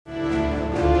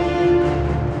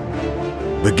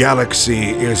The galaxy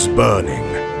is burning.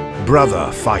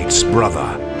 Brother fights brother,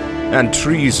 and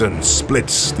treason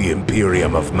splits the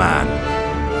Imperium of Man.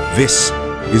 This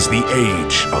is the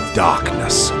Age of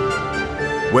Darkness.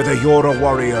 Whether you're a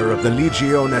warrior of the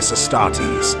Legiones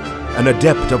Astartes, an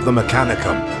adept of the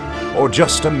Mechanicum, or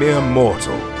just a mere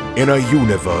mortal in a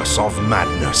universe of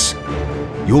madness,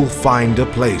 you'll find a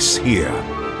place here.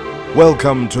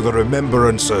 Welcome to the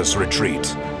Remembrancers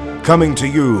Retreat, coming to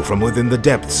you from within the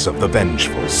depths of the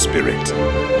Vengeful Spirit.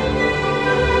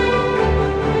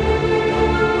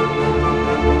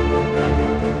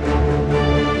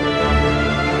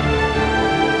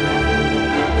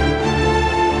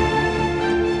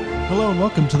 Hello and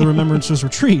welcome to the Remembrancers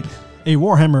Retreat, a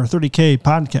Warhammer 30K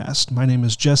podcast. My name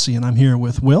is Jesse and I'm here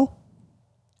with Will.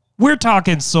 We're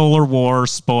talking Solar War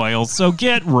spoils, so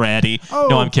get ready. Oh.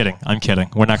 No, I'm kidding.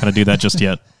 We're not going to do that just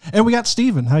yet. And we got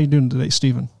Steven. How you doing today,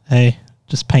 Steven? Hey,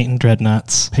 just painting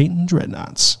dreadnoughts. Painting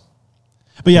dreadnoughts.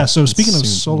 But yeah, so speaking of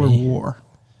Solar War,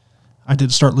 I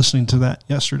did start listening to that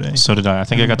yesterday. So did I. I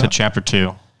think I got to chapter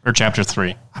 2 or chapter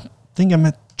 3. I think I'm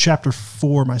at chapter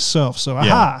 4 myself, so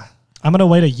aha! I'm going to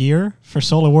wait a year for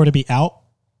Solar War to be out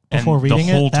before And the reading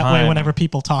whole it. That way, time- whenever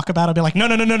people talk about it, I'll be like, no,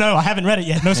 I haven't read it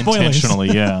yet. No spoilers. Intentionally,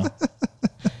 yeah.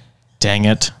 Dang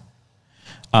it.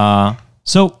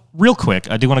 So, real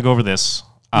quick, I do want to go over this.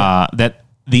 That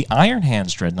the Iron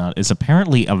Hands Dreadnought is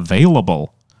apparently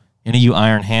available. Any of you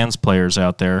Iron Hands players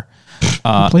out there?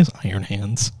 Who plays Iron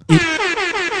Hands?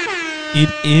 It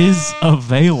is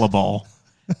available,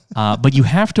 but you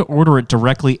have to order it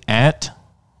directly at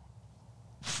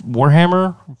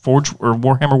Warhammer Forge or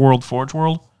Warhammer World Forge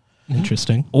World.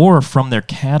 Interesting. Or from their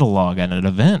catalog at an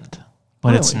event,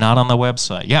 but it's not on the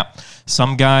website. Yeah.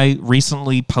 Some guy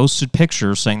recently posted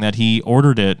pictures saying that he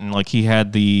ordered it and like he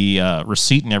had the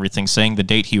receipt and everything saying the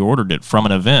date he ordered it from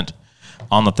an event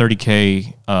on the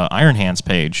 30K Iron Hands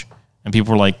page. And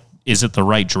people were like, is it the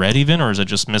right Dread even, or is it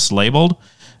just mislabeled?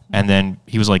 And then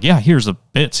he was like, yeah, here's the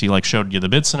bits. He like showed you the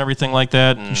bits and everything like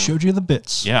that. And He showed you the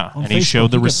bits. yeah, on and he Facebook.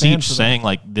 showed the You get receipt banned for that. saying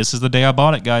like, this is the day I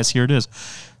bought it, guys. Here it is.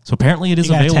 So apparently it is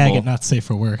You gotta available. tag it, not safe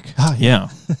for work. Ah, Yeah.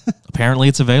 Apparently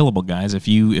it's available, guys, if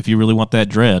you really want that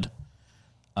Dread.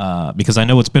 Because I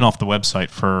know it's been off the website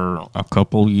for a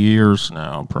couple years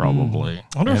now, probably.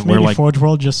 I wonder if And we're maybe like, Forge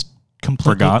World just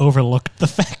completely Forgot? overlooked the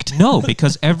fact. no,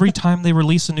 because every time they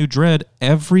release a new Dread,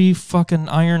 every fucking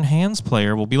Iron Hands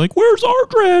player will be like, where's our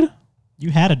Dread? You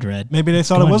had a dread. Maybe they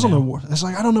thought it gone wasn't now. a war. It's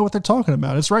like, I don't know what they're talking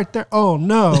about. It's right there. Oh,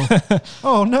 no.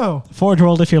 Oh, no. Forge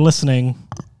World, if you're listening,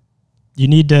 you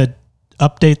need to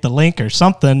update the link or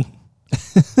something.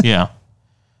 Yeah.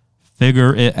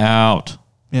 Figure it out.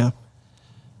 Yeah.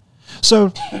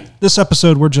 So this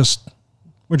episode, we're just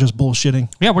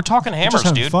bullshitting. Yeah, we're talking hammers,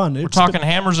 having dude. fun. We're It's talking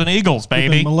hammers and eagles, We've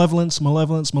been baby. malevolence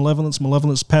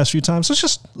past few times. Let's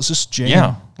just jam.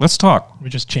 Yeah, let's talk. We're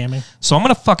just jamming. So I'm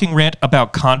going to fucking rant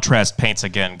about contrast paints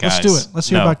again, guys. Let's do it. Let's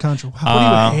hear No. about Contra.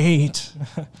 What do you hate?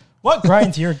 What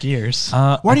grinds your gears?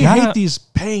 Why I do you gotta- hate these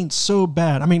paints so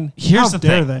bad? I mean, Here's how the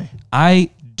dare thing. they? I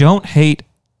don't hate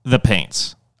the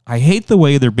paints. I hate the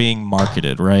way they're being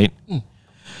marketed, right?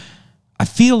 I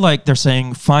feel like they're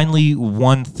saying finally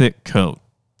one thick coat.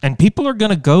 And people are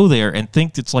going to go there and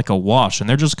think it's like a wash, and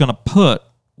they're just going to put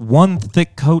one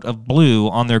thick coat of blue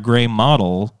on their gray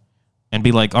model and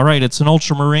be like, all right, it's an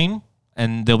ultramarine.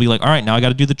 And they'll be like, all right, now I got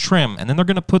to do the trim. And then they're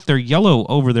going to put their yellow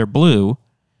over their blue,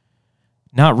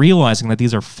 not realizing that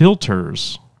these are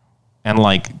filters and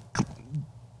like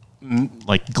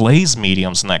glaze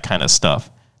mediums and that kind of stuff.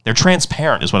 They're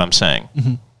transparent is what I'm saying.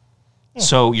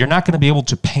 So you're not going to be able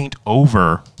to paint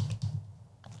over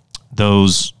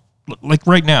those. Like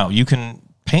right now, you can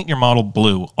paint your model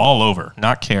blue all over,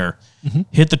 not care.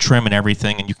 Hit the trim and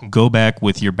everything, and you can go back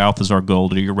with your Balthazar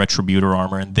Gold or your Retributor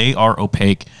armor, and they are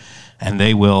opaque, and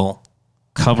they will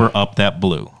cover up that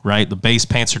blue, right? The base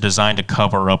paints are designed to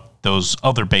cover up those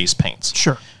other base paints.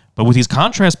 Sure. But with these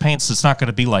contrast paints, it's not going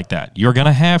to be like that. You're going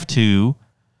to have to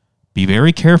be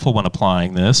very careful when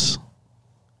applying this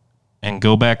and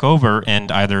go back over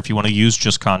and either, if you want to use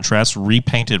just contrast,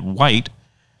 repaint it white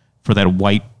for that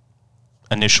white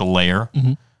initial layer,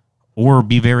 or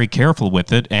be very careful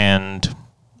with it and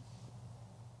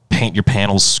paint your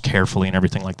panels carefully and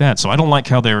everything like that. So I don't like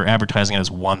how they're advertising it as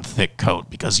one thick coat,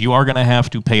 because you are going to have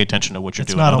to pay attention to what you're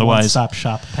It's doing. not a Otherwise, one-stop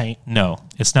shop paint. no,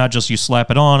 it's not just you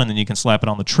slap it on and then you can slap it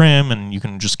on the trim and you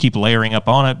can just keep layering up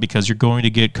on it, because you're going to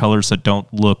get colors that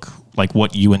don't look like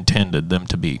what you intended them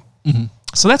to be.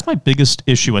 So that's my biggest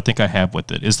issue I think I have with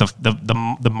it, is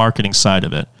the marketing side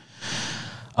of it.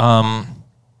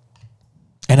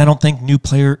 And I don't think new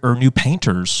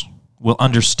painters will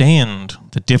understand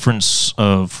the difference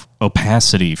of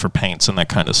opacity for paints and that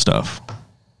kind of stuff.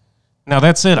 Now,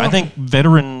 that's it. I think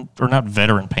not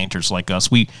veteran painters like us,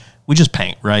 we just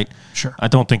paint, right? Sure. I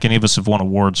don't think any of us have won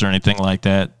awards or anything like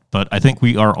that, but I think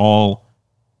we are all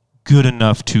good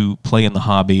enough to play in the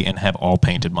hobby and have all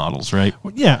painted models, right?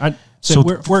 Well, yeah. So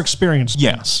we're experienced.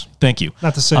 Yes. Thank you.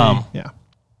 Not to say, yeah.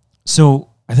 So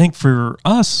I think for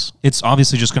us, it's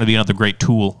obviously just going to be another great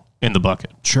tool in the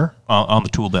bucket. Sure. On the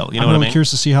tool belt. You know I'm what I really mean? curious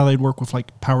to see how they'd work with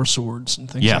like power swords and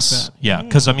things Yes. like that. Yeah.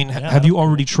 Because, I mean, have you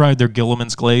already tried their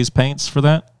Gilliman's Glaze paints for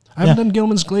that? I haven't done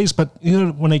Gilman's Glaze, but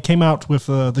when they came out with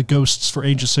the Ghosts for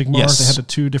Age of Sigmar, Yes. they had the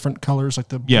two different colors, like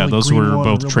the really those green were one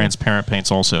both and transparent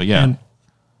paints also. Yeah. And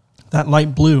that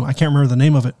light blue, I can't remember the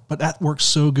name of it, but that works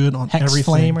so good on Hex everything.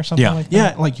 flame or something Yeah. like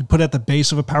that. Yeah, like you put it at the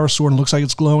base of a power sword and it looks like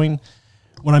it's glowing.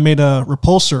 When I made a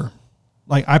repulsor,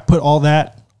 like I put all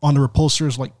that on the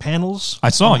repulsor's like panels. I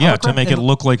saw, on the to hovercraft, make it and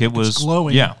look like it was it's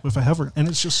glowing Yeah. with a hover, and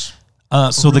it's just So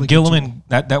really the good Gilliman,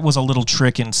 that was a little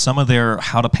trick in some of their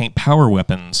how to paint power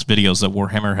weapons videos that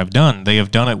Warhammer have done. They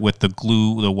have done it with the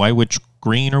glue, the White Witch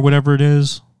green or whatever it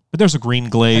is. But there's a green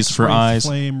glaze for X-ray eyes.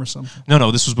 flame or something. No,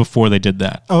 this was before they did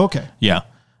that. Oh, okay. Yeah.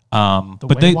 The but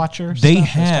Weight they Watcher they stuff, those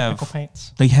have technical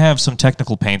paints. they have some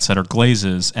technical paints that are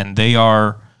glazes, and they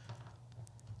are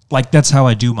like that's how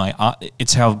I do my.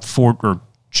 It's how Ford or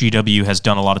GW has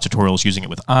done a lot of tutorials using it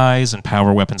with eyes and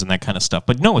power weapons and that kind of stuff.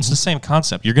 But no, it's the same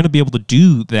concept. You're going to be able to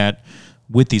do that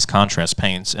with these contrast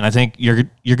paints, and I think you're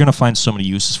going to find so many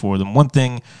uses for them. One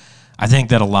thing I think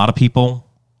that a lot of people,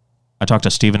 I talked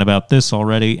to Steven about this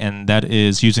already, and that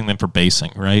is using them for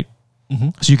basing, right?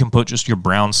 So you can put just your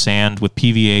brown sand with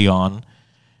PVA on,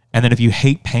 and then if you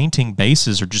hate painting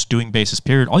bases or just doing bases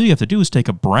period, all you have to do is take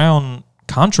a brown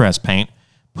contrast paint,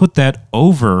 put that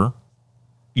over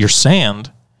your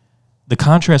sand. The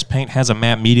contrast paint has a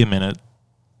matte medium in it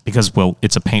because, well,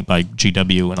 it's a paint by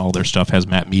GW and all their stuff has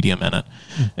matte medium in it,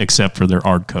 except for their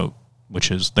Ard coat,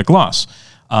 which is the gloss.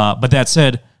 But that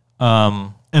said,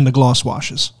 And the gloss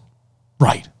washes.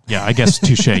 right. Yeah, I guess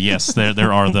touche. Yes,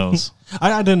 there are those.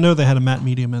 I didn't know they had a matte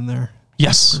medium in there.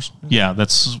 Yes. Yeah,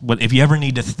 that's what if you ever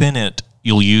need to thin it,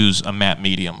 you'll use a matte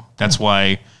medium. That's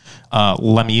why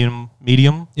Lemium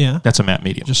medium. Yeah. That's a matte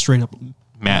medium. Just straight up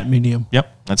matte medium.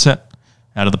 Yep, that's it.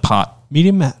 Out of the pot.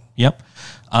 Medium matte. Yep.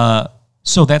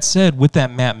 So that said, with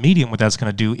that matte medium, what that's going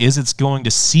to do is it's going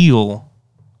to seal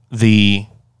the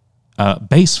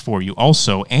base for you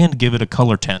also and give it a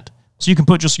color tint. So you can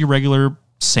put just your regular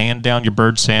sand down, your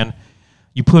bird sand.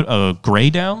 You put a gray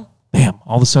down, bam,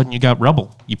 all of a sudden you got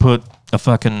rubble. You put a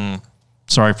fucking,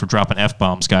 sorry for dropping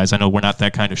F-bombs, guys. I know we're not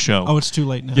that kind of show. Oh, it's too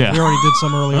late now. Yeah. We already did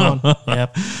some early on.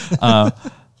 Yep.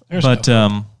 But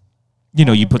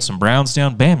you put some browns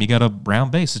down, bam, you got a brown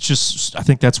base. It's just, I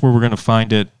think that's where we're going to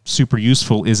find it super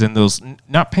useful is in those,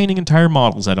 not painting entire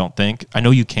models, I don't think. I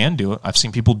know you can do it. I've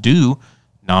seen people do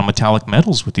non-metallic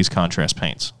metals with these contrast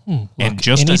paints. And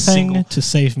just a Anything single, to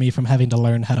save me from having to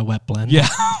learn how to wet blend. yeah,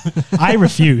 I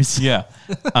refuse. yeah.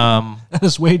 That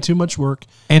is way too much work.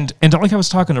 And like I was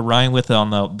talking to Ryan with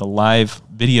on the live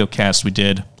video cast we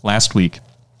did last week,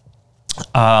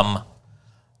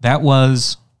 that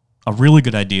was a really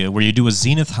good idea where you do a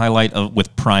zenith highlight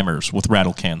with primers with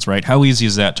rattle cans, right? How easy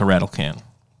is that to rattle can?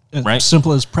 As Right.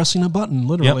 simple as pressing a button,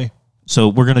 literally. Yep. So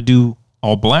we're going to do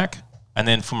all black, and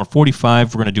then from a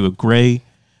 45, we're going to do a gray,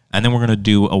 and then we're going to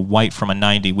do a white from a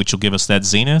 90, which will give us that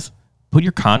zenith. Put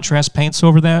your contrast paints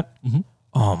over that.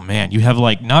 Oh, man. You have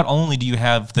not only do you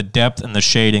have the depth and the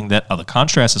shading that the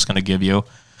contrast is going to give you,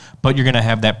 but you're going to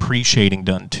have that pre-shading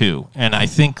done too. And I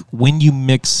think when you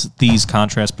mix these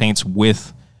contrast paints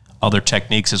with other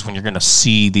techniques is when you're going to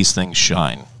see these things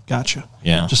shine. Gotcha.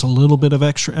 Yeah. Just a little bit of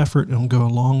extra effort and it'll go a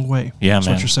long way. Yeah, That's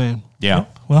man. what you're saying. Yeah.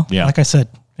 Well, Yeah. like I said,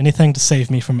 anything to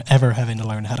save me from ever having to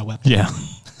learn how to wet blend. Yeah.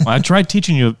 Well, I tried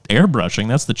teaching you airbrushing.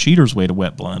 That's the cheater's way to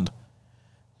wet blend.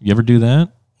 You ever do that?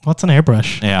 What's an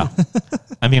airbrush? Yeah.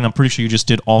 I mean, I'm pretty sure you just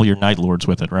did all your Night Lords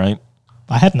with it, right?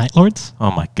 I had Night Lords. Oh,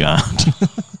 my God.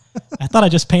 I thought I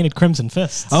just painted Crimson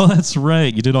Fists. Oh, that's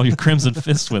right. You did all your Crimson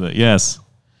Fists with it. Yes.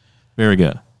 Very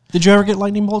good. Did you ever get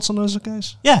lightning bolts on those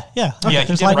guys? Yeah. Yeah, he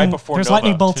There's did right lightning, before there's Nova,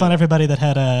 lightning bolts too. on everybody that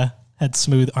had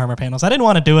smooth armor panels. I didn't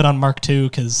want to do it on Mark II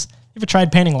because you ever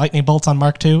tried painting lightning bolts on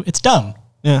Mark II? It's dumb.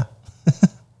 Yeah.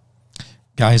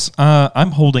 Guys,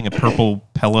 I'm holding a purple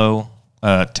Pello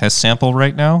test sample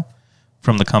right now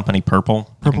from the company Purple. You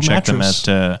Purple can check mattress.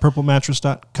 them at...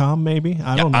 Purplemattress.com, maybe?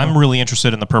 I don't know. I'm really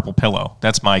interested in the purple pillow.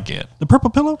 That's my get. The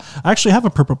purple pillow? I actually have a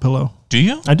purple pillow. Do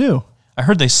you? I do. I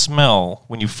heard they smell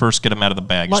when you first get them out of the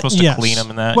bag. You're supposed to Yes. clean them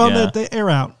and that? Well, yeah. they air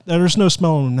out. There's no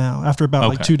smell in them now after about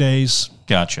Okay. 2 days.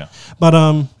 Gotcha.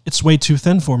 But it's way too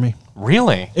thin for me.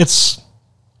 Really? It's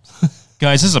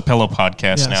Guys, this is a pillow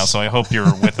podcast Yes. now, so I hope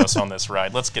you're with us on this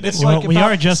ride. Let's get into Well, it. we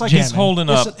are just it's jamming. He's holding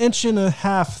It's up. an inch and a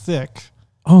half thick.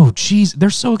 Oh, jeez. They're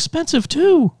so expensive,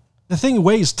 too. The thing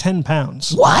weighs 10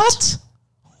 pounds. What?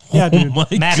 Yeah, dude. Oh,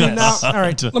 my Madness. God. Now, all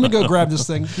right, let me go grab this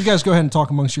thing. You guys go ahead and talk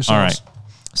amongst yourselves. All right.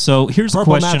 So here's a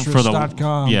question for the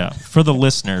Purplemattress.com. for the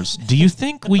listeners. Do you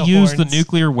think we The use the horns.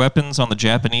 nuclear weapons on the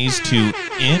Japanese to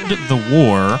end the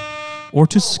war or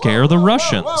to scare the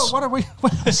Russians? Whoa, what are we?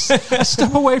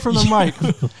 Step away from the mic.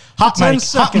 Hot 10 mic.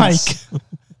 Hot mic. seconds.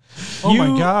 Oh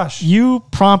my gosh. You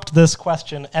prompt this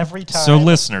question every time. So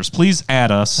listeners, please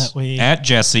add us That we- at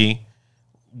Jesse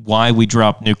why we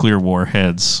drop nuclear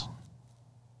warheads.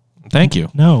 Thank you.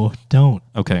 No, don't.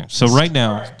 Okay, so right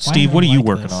now, Steve, do what are I you like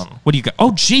working this? on? What do you got?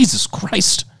 Oh, Jesus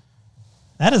Christ.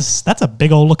 That's a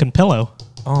big old looking pillow.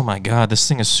 Oh my God, this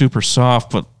thing is super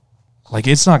soft, but like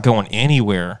it's not going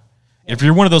anywhere. If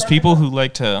you're one of those people who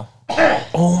like to,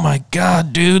 oh my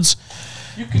God, dudes,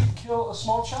 You could kill a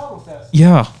small child with that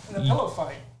yeah. in a pillow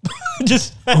fight.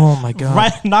 Just Oh my God.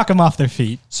 right, knock them off their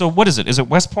feet. So what is it? Is it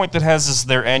West Point that has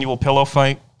their annual pillow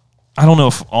fight? I don't know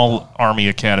if all Army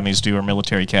academies do or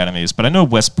military academies, but I know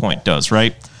West Point does,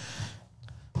 right?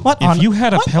 What? If you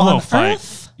had a what pillow on fight,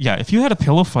 earth? yeah, if you had a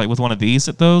pillow fight with one of these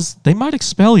at those, they might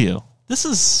expel you. This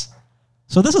is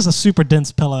a super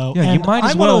dense pillow. Yeah, you and might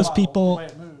as I'm one of well- those people.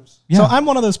 It moves. Yeah. So I'm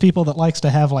one of those people that likes to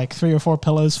have like 3 or 4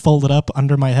 pillows folded up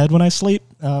under my head when I sleep.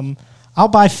 I'll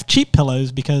buy cheap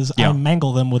pillows because Yeah. I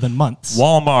mangle them within months.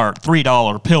 Walmart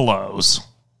 $3 pillows.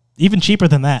 Even cheaper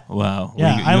than that. Wow.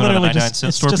 Yeah, you I go to the literally 99 just cent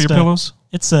it's store for just your a- pillows?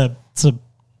 It's a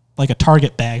like a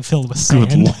Target bag filled with Good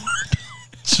sand. Lord.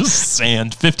 Just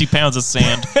sand. 50 pounds of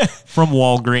sand from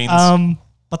Walgreens.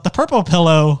 But the purple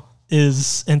pillow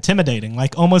is intimidating.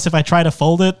 Like almost if I try to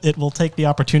fold it, it will take the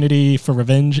opportunity for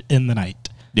revenge in the night.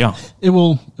 Yeah. It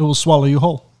will swallow you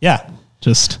whole. Yeah,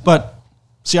 just But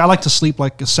see, I like to sleep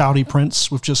like a Saudi prince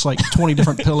with just like 20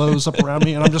 different pillows up around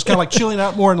me, and I'm just kind of like chilling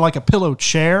out more in like a pillow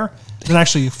chair than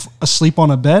actually asleep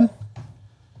on a bed.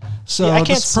 So I can't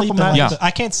this sleep. purple In mat- like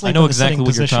I can't sleep. I know in the exactly sitting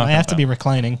what you're position. I talking have to be about.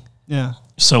 reclining yeah.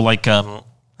 So, like,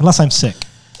 unless I'm sick.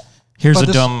 here's But a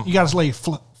this, dumb. you got to lay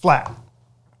flat.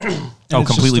 And Oh,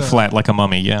 it's completely just, flat like a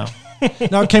mummy. Yeah.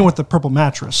 Now it came with the purple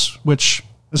mattress, which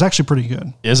is actually pretty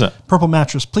good. Is it? Purple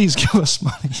mattress, please give us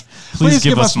money. Please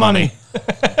give us money.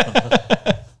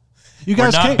 You We're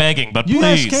guys not came, begging, but you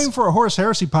please. guys came for a Horse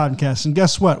Heresy podcast, and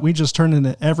guess what? We just turned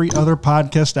into every other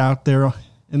podcast out there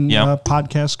in Yeah.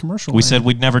 podcast commercial. We land. said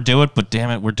we'd never do it, but damn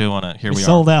it, we're doing it. Here We we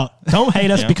sold are. out. Don't hate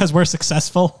us Yeah. because we're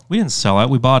successful. We didn't sell out.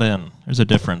 We bought in. There's a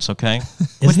difference, okay?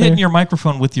 Quit there? hitting your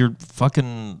microphone with your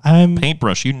fucking I'm-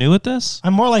 paintbrush. You new at this?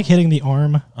 I'm more like hitting the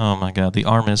arm. Oh my God, the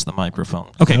arm is the microphone.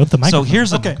 Okay, No, the so microphone.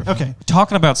 here's Okay.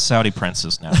 talking about Saudi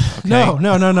princes now. Okay?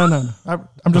 No.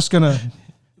 I'm just gonna.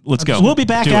 Let's go. We'll be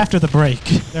back Do it. after the break.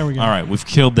 There we go. All right, we've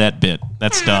killed that bit.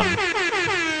 That's done.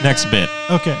 Next bit.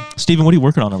 Okay. Steven, what are you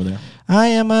working on over there? I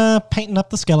am painting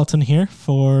up the skeleton here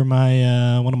for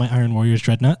my one of my Iron Warriors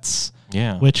dreadnoughts.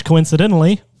 Yeah. Which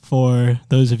coincidentally, for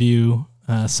those of you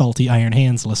salty Iron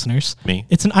Hands listeners, Me.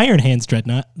 it's an Iron Hands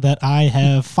dreadnought that I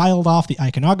have filed off the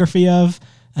iconography of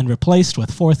and replaced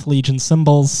with 4th Legion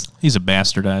symbols. He's a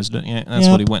bastardized it. Yeah, that's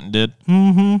Yep. what he went and did.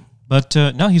 Mm-hmm. But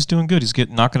no, he's doing good. He's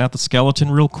knocking out the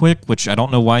skeleton real quick, which I don't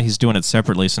know why he's doing it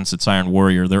separately since it's Iron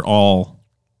Warrior. They're all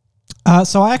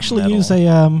So I actually Metal. use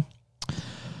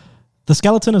the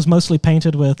skeleton is mostly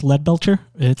painted with Leadbelcher.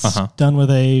 It's done with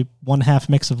a 1/2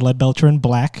 mix of Leadbelcher and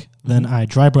black. Then I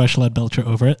dry brush Leadbelcher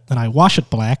over it. Then I wash it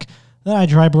black. Then I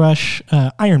dry brush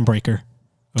Ironbreaker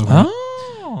over it.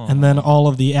 And then all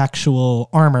of the actual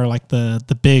armor, like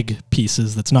the big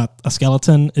pieces that's not a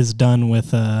skeleton, is done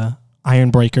with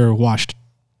Ironbreaker washed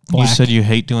black. You said you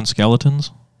hate doing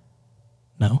skeletons?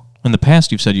 No. In the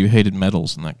past, you've said you hated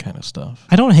metals and that kind of stuff.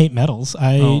 I don't hate metals.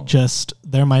 Oh.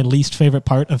 They're my least favorite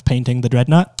part of painting the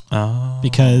dreadnought. Oh.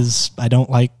 Because I don't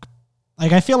like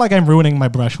I feel like I'm ruining my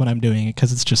brush when I'm doing it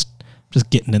because it's just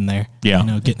getting in there. Yeah. You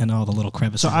know, getting in all the little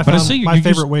crevices. So I But I found see you- my you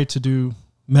favorite just- way to do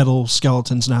metal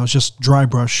skeletons now is just dry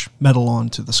brush metal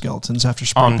onto the skeletons after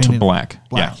spray Onto painting. black.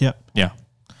 Black. Yeah. Yep. Yeah.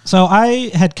 So I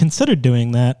had considered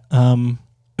doing that,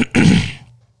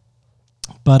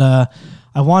 but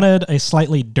I wanted a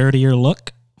slightly dirtier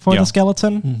look for Yeah. the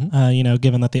skeleton.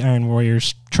 Given that the Iron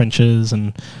Warriors trenches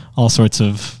and all sorts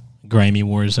of grimy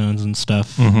war zones and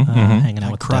stuff, hanging out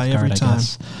I with cry Death Guard, every I time.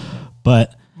 guess.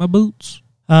 But My boots.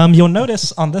 you'll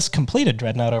notice on this completed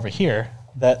dreadnought over here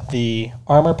that the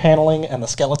armor paneling and the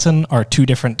skeleton are 2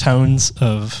 different tones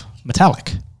of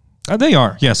metallic. They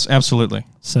are. Yes, absolutely.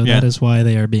 So Yeah. that is why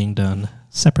they are being done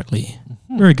separately.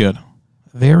 Very good.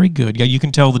 Very good. Yeah, you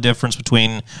can tell the difference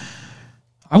between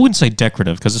I wouldn't say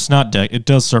decorative because it's not. It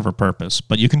does serve a purpose,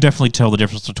 but you can definitely tell the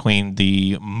difference between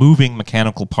the moving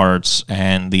mechanical parts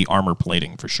and the armor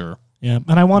plating for sure. Yeah,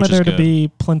 and I wanted Which is there to good.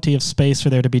 be plenty of space for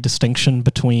there to be distinction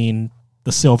between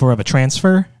the silver of a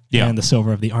transfer Yeah. and the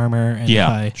silver of the armor. And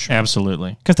Yeah,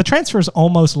 absolutely. because the transfer is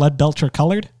almost lead belcher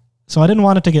colored, so I didn't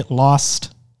want it to get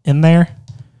lost in there.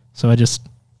 So I just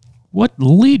What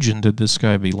legion did this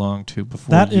guy belong to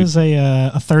before? that you- is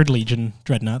a third legion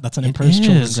dreadnought. That's an Emperor's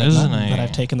Children is, dreadnought isn't it? that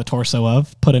I've taken the torso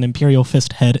of, put an Imperial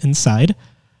Fist head inside.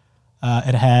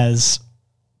 It has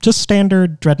just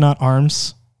standard dreadnought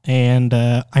arms and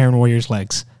Iron Warrior's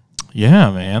legs.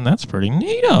 Yeah, man, that's pretty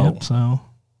neato. Yep, so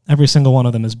every single one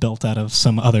of them is built out of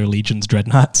some other legion's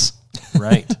dreadnoughts.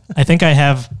 Right. I think I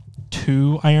have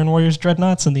 2 Iron Warriors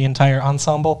dreadnoughts in the entire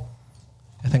ensemble.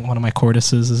 I think one of my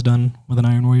Corduses is done with an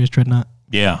Iron Warriors dreadnought.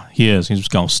 Yeah, he is. He's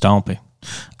just going stompy.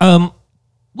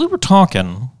 We were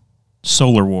talking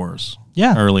Solar Wars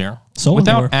Yeah. earlier Solar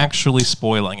without War. actually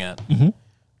spoiling it. Mm-hmm.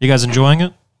 You guys enjoying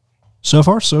it? So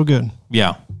far, so good.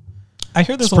 Yeah. I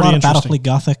hear there's It's a lot pretty of Battlefield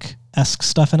Gothic-esque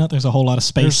stuff in it. There's a whole lot of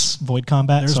space void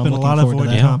combat. There's so I'm been a looking lot of forward to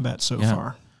void that. combat so Yeah.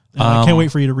 far. And I Um, can't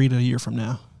wait for you to read it a year from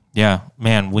now. Yeah.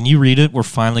 Man, when you read it, we're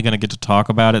finally going to get to talk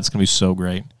about it. It's going to be so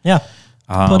great. Yeah.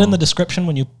 Put in the description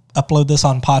when you upload this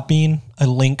on Podbean a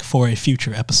link for a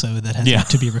future episode that has yet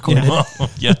to be recorded.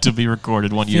 Yet to be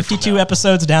recorded 1 year from 52 now.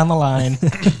 episodes down the line.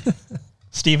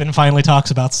 Steven finally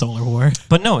talks about Solar War.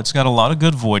 But no, it's got a lot of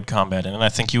good void combat in it. I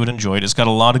think you would enjoy it. It's got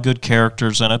a lot of good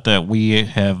characters in it that we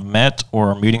have met or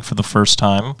are meeting for the first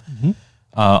time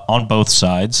on both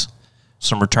sides.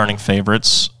 Some returning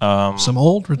favorites. Some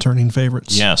old returning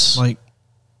favorites. Yes. Like,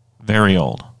 Very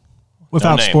old.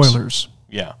 without names. spoilers.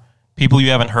 Yeah. People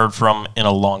you haven't heard from in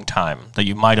a long time that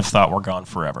you might have thought were gone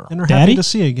forever. And we're Daddy? happy to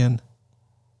see again.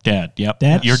 Dad, yep.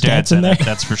 Dad? Your Dad's dad's in in it, there?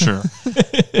 that's for sure.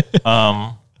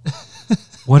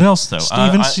 What else, though?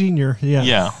 Steven Sr. Yeah.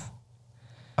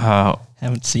 Yeah.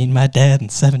 Haven't seen my dad in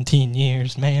 17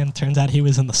 years. Man, turns out he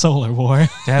was in the Solar War.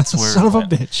 That's where Son it of a went.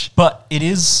 bitch. But it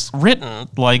is written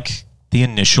like the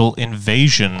initial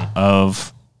invasion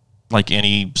of like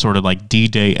any sort of like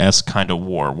D-Day-esque kind of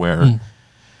war where,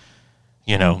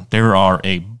 you know, there are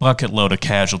a bucket load of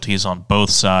casualties on both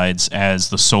sides as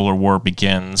the Solar War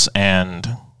begins.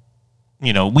 And,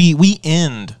 you know, we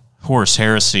end Horus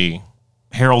Heresy,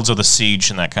 Heralds of the Siege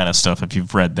and that kind of stuff if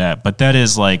you've read that. But that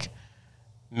is like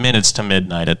minutes to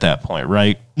midnight at that point,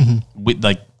 right?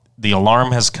 Like the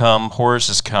alarm has come, Horus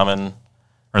is coming,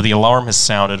 or the alarm has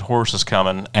sounded, Horus is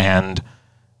coming, and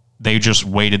they just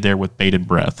waited there with bated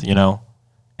breath, you know?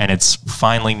 And it's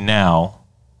finally now,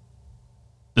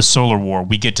 the Solar War,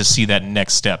 we get to see that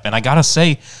next step. And I gotta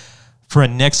say, for a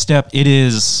next step, it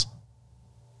is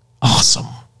awesome.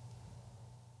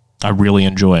 I really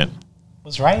enjoy it.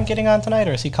 Was Ryan getting on tonight,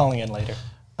 or is he calling in later?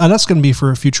 That's going to be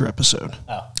for a future episode.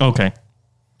 Okay.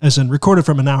 As in, recorded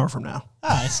from an hour from now.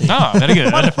 Ah, I see. Ah, very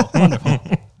good. Wonderful.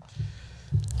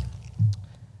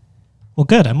 Well,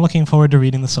 good. I'm looking forward to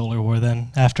reading the Solar War then,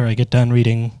 after I get done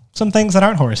reading some things that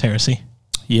aren't Horus Heresy.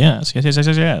 Yes.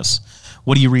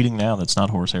 What are you reading now that's not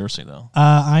Horus Heresy, though?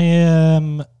 I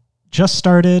am just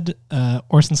started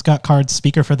Orson Scott Card's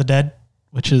Speaker for the Dead,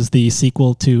 which is the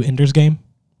sequel to Ender's Game.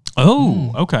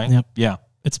 Oh, okay. Yep. Yeah.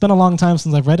 It's been a long time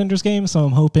since I've read Ender's Game, so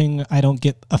I'm hoping I don't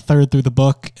get a third through the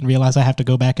book and realize I have to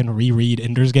go back and reread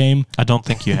Ender's Game I don't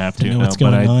think you have to to. know No, what's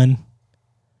but going on.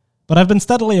 But I've been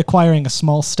steadily acquiring a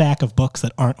small stack of books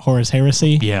that aren't Horus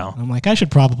Heresy. Yeah. And I'm like, I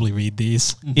should probably read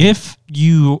these. If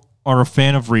you are a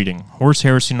fan of reading, Horus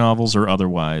Heresy novels or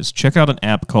otherwise, check out an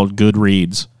app called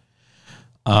Goodreads.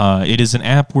 It is an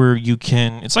app where you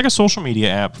can, it's like a social media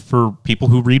app for people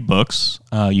who read books.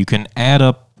 You can add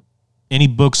up any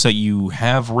books that you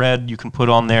have read, you can put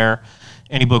on there.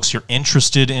 Any books you're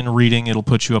interested in reading, it'll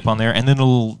put you up on there. And then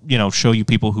it'll, you know, show you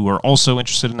people who are also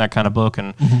interested in that kind of book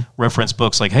and reference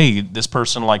books like, hey, this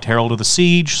person liked Herald of the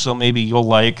Siege, so maybe you'll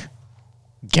like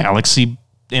Galaxy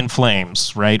in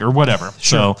Flames, right? Or whatever.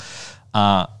 Sure.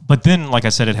 So, but then, like I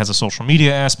said, it has a social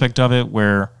media aspect of it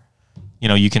where, you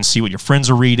know, you can see what your friends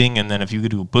are reading. And then if you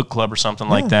could do a book club or something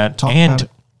like that, talk and about it.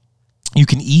 you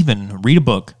can even read a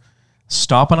book,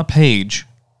 stop on a page,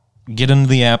 get into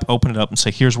the app, open it up, and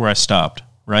say, here's where I stopped,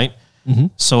 right?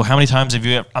 So how many times have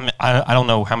you, I don't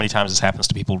know how many times this happens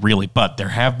to people really, but there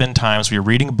have been times where you're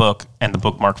reading a book and the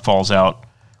bookmark falls out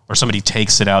or somebody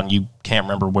takes it out and you can't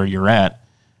remember where you're at.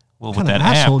 Well, with What kind that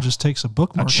of asshole app, just takes a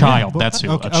bookmark? child, Book- that's who,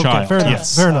 Okay, a child, fair enough.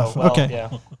 yes. Fair enough. Oh, well, okay.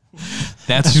 yeah.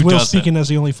 that's Is who Will does it. speaking as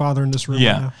the only father in this room right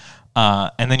Yeah.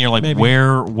 now? And then you're like, Maybe.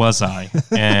 where was I?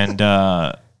 And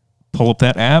pull up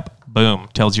that app, boom,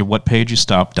 tells you what page you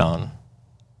stopped on.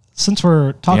 since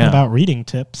we're talking Yeah. about reading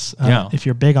tips, Yeah. if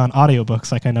you're big on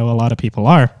audiobooks, like I know a lot of people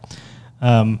are,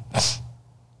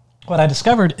 what I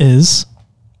discovered is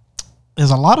a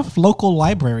lot of local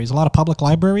libraries, a lot of public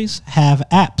libraries have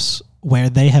apps where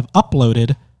they have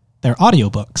uploaded their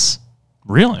audiobooks.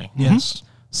 Really? Yes.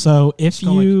 So if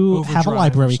kinda like you have a Overdrive or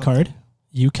library something. card,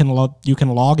 you can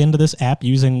log into this app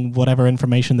using whatever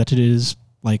information that it is,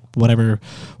 like whatever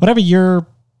your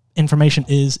information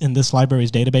is in this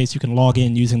library's database. You can log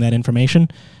in using that information,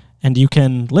 and you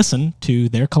can listen to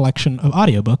their collection of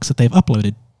audiobooks that they've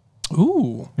uploaded.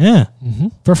 Ooh, Yeah,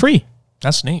 for free.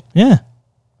 that's neat. Yeah,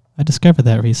 I discovered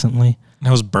that recently.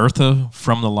 Now, is Bertha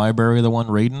from the library the one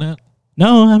reading it?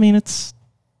 No, I mean it's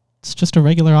just a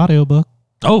regular audiobook.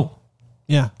 Oh,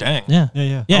 Yeah. dang. Yeah,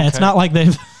 Yeah. It's Okay. not like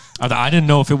they've. I didn't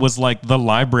know if it was like the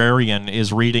librarian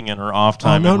is reading in her off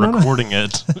time no, and no, no. recording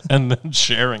it and then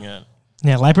sharing it.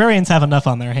 Yeah, librarians have enough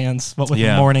on their hands, what with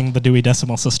Yeah. mourning the Dewey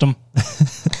Decimal System,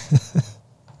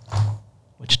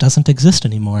 which doesn't exist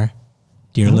anymore.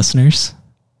 Dear listeners,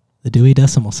 the Dewey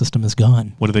Decimal System is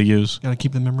gone. What do they use? Got to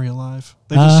keep the memory alive.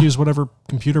 They just use whatever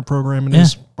computer program it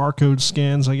is. Yeah. Barcode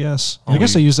scans, I guess. I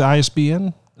guess they use the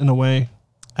ISBN in a way.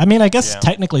 I mean, I guess Yeah.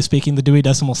 technically speaking, the Dewey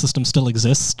Decimal System still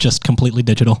exists, just completely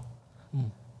digital.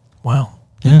 Wow.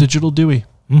 Yeah. Digital Dewey.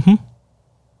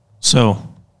 So,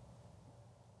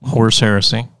 horse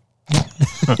heresy.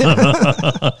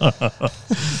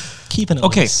 Keeping it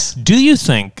Okay, loose. do you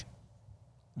think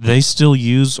they still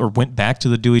use or went back to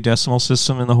the Dewey Decimal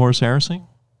System in the horse heresy?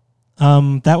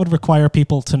 That would require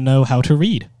people to know how to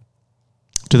read.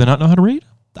 Do they not know how to read?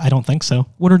 I don't think so.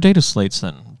 What are data slates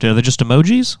then? Are they just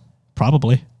emojis?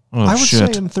 Probably. Oh, I would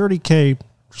shit. say in 30K,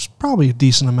 there's probably a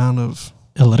decent amount of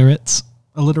Illiterates.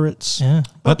 illiterates. Yeah.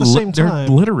 But at the same they're time,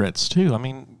 literates too. I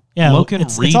mean, Yeah, Loken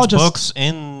it's reads all just- books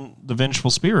in the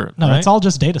Vengeful Spirit. No, right? it's all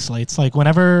just data slates. Like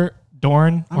whenever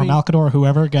Dorn or mean- Malkador or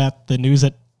whoever got the news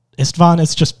at Istvan,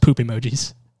 it's just poop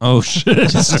emojis. Oh shit! Poop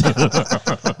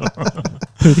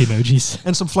emojis.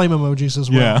 and some flame emojis as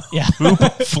well. Yeah. Yeah. Poop,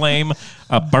 flame,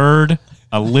 a bird,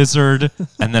 a lizard,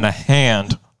 and then a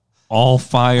hand. All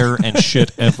fire and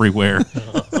shit everywhere.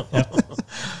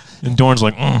 And Dorn's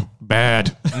like,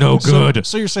 bad, no good.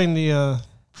 So you're saying the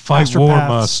Fight war astropaths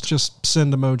must. just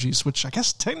send emojis, which I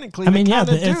guess technically I mean, they yeah,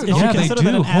 kinda if do. you don't Yeah, they? they consider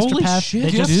that do. an Holy astropath, shit,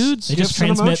 they just, dudes. they just Gifs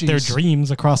and transmit their emojis.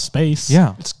 dreams across space.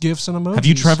 Yeah. It's gifs and emojis. Have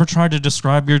you, Trevor, tried to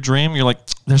describe your dream? You're like,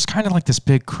 there's kind of like this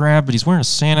big crab, but he's wearing a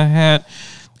Santa hat,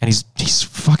 and he's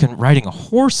fucking riding a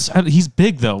horse. He's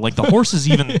big though. Like the horse is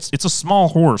even. It's a small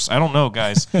horse. I don't know,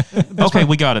 guys. Okay,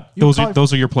 we got it. You probably-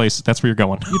 Those are your places. That's where you're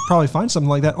going. You'd probably find something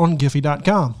like that on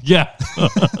Giphy.com. Yeah.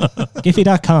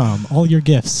 Giphy.com, all your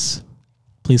gifts.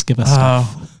 Please give us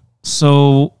stuff.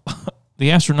 So the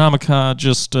Astronomica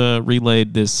just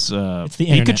relayed this the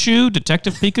internet. Pikachu,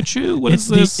 Detective Pikachu. What It's is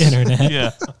this? the internet.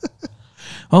 Yeah.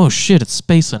 Oh shit! It's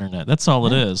space internet. That's all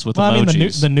it is with Well, I mean,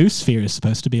 emojis. the new sphere is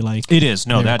supposed to be like It is.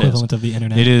 No, their that is. equivalent of the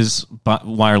internet. It is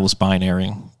wireless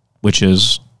binary, which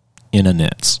is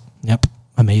internets. Yep.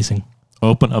 Amazing.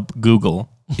 Open up Google.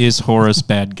 Is Horus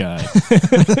bad guy?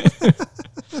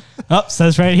 Oh,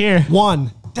 says right here.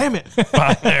 One. Damn it.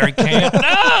 Binary camp.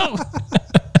 No.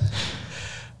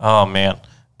 Oh man,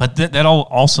 but that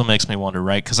also makes me wonder,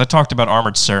 right? Because I talked about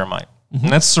armored ceramite,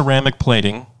 and that's ceramic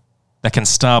plating that can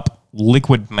stop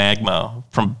liquid magma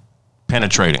from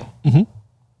penetrating.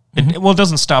 It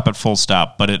doesn't stop at full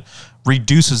stop, but it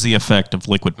reduces the effect of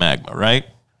liquid magma, right?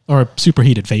 Or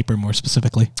superheated vapor, more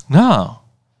specifically. No,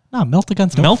 No, melta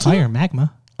guns don't Melta? fire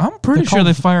magma. I'm pretty They're sure called-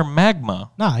 they fire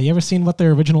magma. Nah, you ever seen what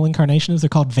their original incarnation is? They're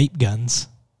called vape guns.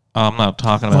 I'm not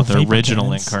talking about Well, the vapor original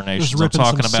cannons. incarnations. Just I'm ripping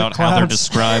talking some about sick how they're clouds.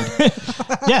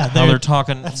 described. Yeah, How they're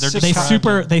talking. They're sick they described.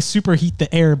 superheat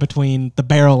the air between the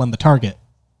barrel and the target,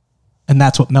 and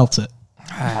that's what melts it.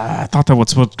 I thought that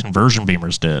was what conversion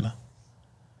beamers did.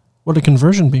 What do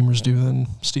conversion beamers do then,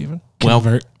 Steven?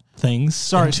 Convert things.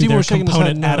 Sorry, into Steven their was shaking his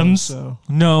head component no, atoms. So.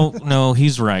 No,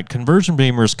 he's right. Conversion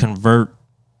beamers convert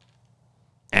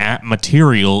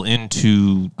material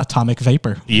into Atomic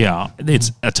vapor.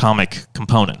 it's atomic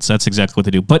components. That's exactly what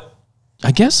they do. But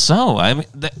I guess so. I mean,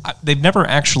 they've never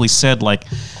actually said like,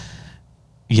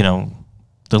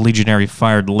 the Legionary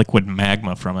fired liquid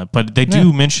magma from it. But they do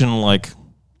Yeah. mention like,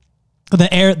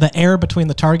 The air between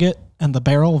the target and the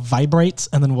barrel vibrates,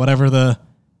 and then whatever the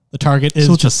target is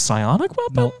so it's a just psionic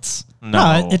weapon. melts.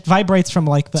 No. It vibrates from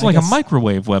like the. It's like a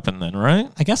microwave weapon, then, right?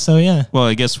 I guess so. Yeah. Well,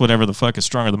 I guess whatever the fuck is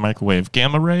stronger than microwave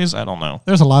gamma rays. I don't know.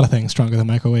 There's a lot of things stronger than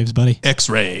microwaves, buddy.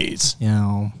 X-rays.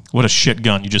 Yeah. What a shit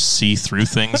gun. You just see through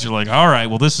things. You're like, all right,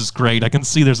 well, this is great. I can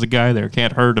see there's a guy there.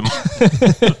 Can't hurt him.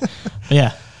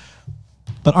 Yeah.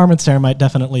 But armored ceramite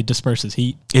definitely disperses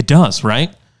heat. It does,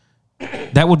 right?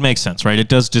 That would make sense, right? It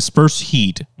does disperse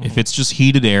heat. If it's just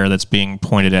heated air that's being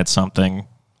pointed at something,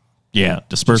 yeah,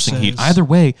 dispersing heat. says- Either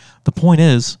way, the point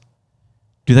is,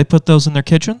 do they put those in their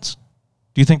kitchens?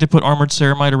 Do you think they put armored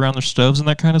ceramite around their stoves and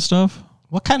that kind of stuff?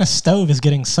 What kind of stove is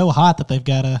getting so hot that they've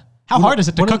got to... How hard is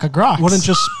it to cook a grox? Wouldn't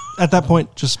just, at that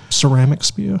point, just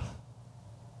ceramics be a...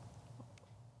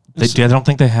 I don't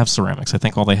think they have ceramics. I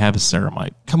think all they have is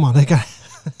ceramite. Come on, they got...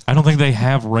 I don't think they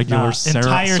have regular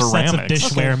entire ceramics. sets of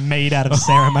dishware made out of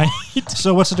ceramite.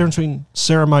 So what's the difference between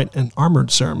ceramite and armored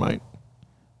ceramite?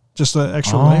 Just an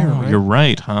extra layer, right? You're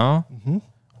right, huh?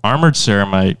 Armored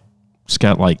ceramite, it's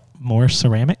got like, More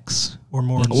ceramics? Or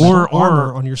more Or-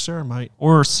 armor on your ceramite.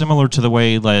 or similar to the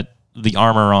way that the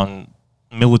armor on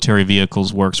military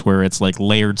vehicles works, where it's like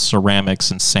layered ceramics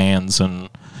and sands and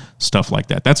stuff like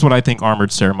that. That's what I think armored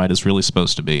ceramite is really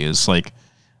supposed to be, is like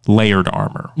layered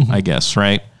armor, I guess,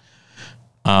 right?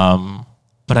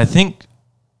 But I think,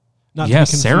 Not to be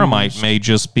ceramite confused. may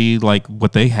just be like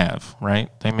what they have, right?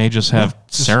 They may just have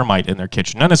ceramite in their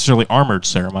kitchen. Not necessarily armored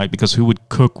ceramite, because who would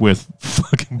cook with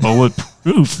fucking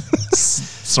bulletproof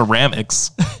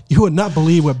ceramics? You would not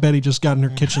believe what Betty just got in her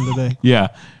kitchen today. Yeah.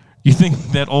 You think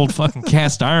that old fucking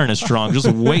cast iron is strong? Just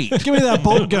wait. Give me that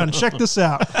bolt gun. Check this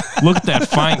out. Look at that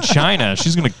fine china.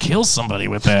 She's going to kill somebody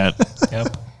with that.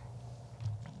 Yep.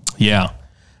 Yeah.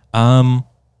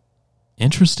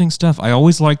 Interesting stuff. I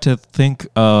always like to think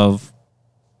of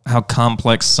how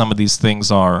complex some of these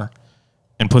things are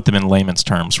and put them in layman's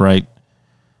terms, right?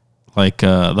 Like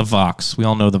the Vox. We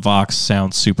all know the Vox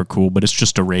sounds super cool, but it's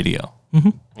just a radio.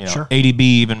 You know, Sure. ADB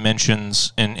even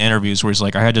mentions in interviews where he's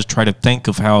like, I had to try to think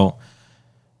of how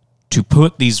to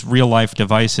put these real life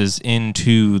devices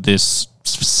into this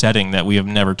setting that we have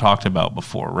never talked about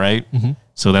before, right?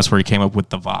 So that's where he came up with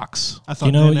the Vox. I thought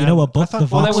You know- Dan you know what Abnett- book I thought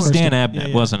the Well, that Vox was first- Dan Abnett,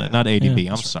 yeah. wasn't it? Not ADB.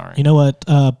 Yeah. I'm sorry. You know what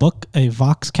book a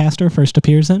Voxcaster first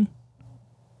appears in?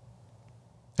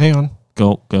 Hang on.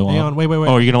 Go Hang on. on. Wait. Oh,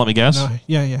 are you gonna let me guess? No,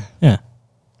 yeah. Yeah.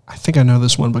 I think I know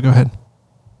this one, but go ahead.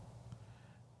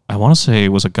 I want to say it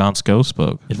was a Gaunt's Ghost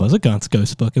book. It was a Gaunt's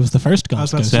Ghost book. It was the first I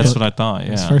was Gaunt's about to Ghost say, That's book. what I thought.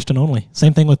 It's Yeah, first and only.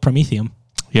 Same thing with Prometheum.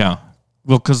 yeah.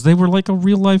 Well, because they were like a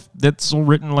real life. That's all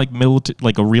written like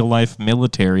like a real life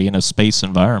military in a space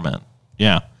environment.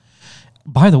 Yeah.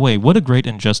 By the way, what a great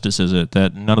injustice is it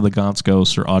that none of the Gaunt's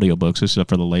Ghosts are audiobooks except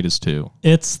for the latest two?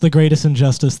 It's the greatest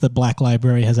injustice that Black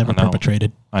Library has ever I know.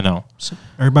 perpetrated. I know. So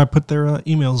everybody put their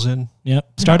emails in.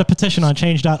 Yep. Start a petition on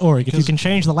change.org. If you can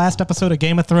change the last episode of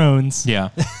Game of Thrones, Yeah.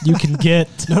 you can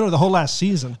get... No, the whole last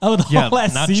season. Oh, the Yeah, whole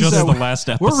last not season. just the last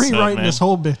episode. We're rewriting man. this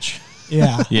whole bitch.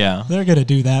 Yeah. Yeah. They're going to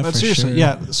do that But for seriously, sure.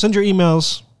 yeah, send your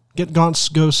emails. Get Gaunt's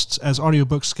Ghosts as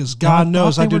audiobooks because God I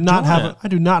knows thought I they do were not doing have it. I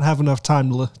do not have enough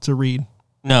time to read.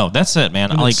 No, that's it, man.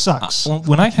 And it Like, sucks.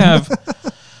 when I have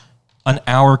an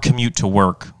hour commute to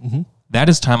work, Mm-hmm. that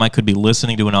is time I could be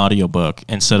listening to an audiobook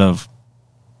instead of,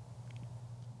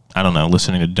 I don't know,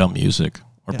 listening to dumb music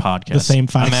or podcasts. The same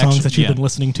five I'm songs actually- that you've yeah. been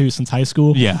listening to since high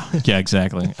school. Yeah,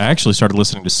 exactly. I actually started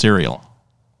listening to Serial.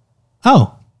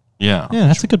 Oh, Yeah. yeah,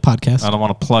 that's a good podcast. I don't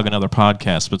want to plug another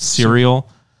podcast, but Serial,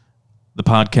 the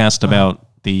podcast about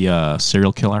the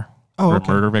serial killer Oh, or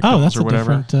okay. murder victims Oh, that's or a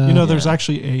whatever. different... You know, there's yeah.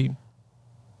 actually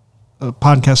a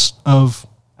podcast of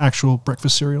actual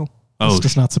breakfast cereal. Oh,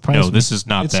 does not surprise no, me. this is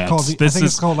not It's that. called the- I this think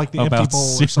it's is called, like, the Empty about Bowl or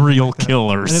something serial like that.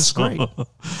 killers. And it's great.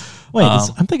 Wait,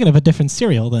 I'm thinking of a different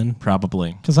serial then.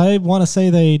 Probably. Because I want to say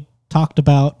they talked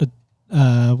about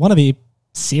one of the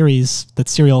series that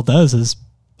Serial does is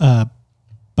Bo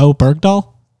Bergdahl.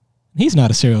 He's not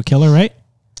a serial killer, right?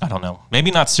 I don't know.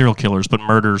 Maybe not serial killers, but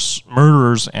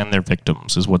murderers and their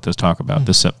victims is what they talk about.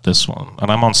 This one,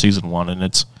 and I'm on season 1, and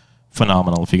it's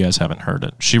phenomenal. If you guys haven't heard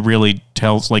it, she really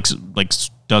tells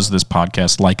does this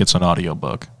podcast like it's an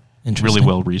audiobook. Really Interesting.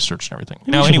 well researched and everything.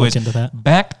 Maybe we Now, should anyways, look into that.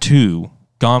 back to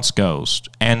Gaunt's Ghost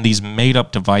and these made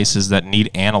up devices that need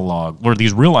analog, or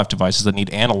these real life devices that need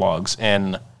analogs,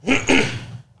 and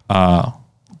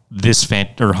this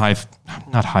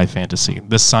not high fantasy,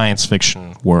 this science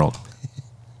fiction world.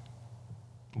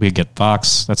 We get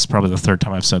Vox. That's probably the third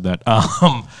time I've said that.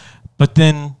 But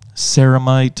then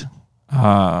ceramite.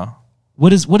 What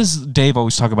does Dave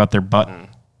always talk about their button?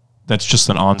 That's just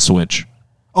an on switch.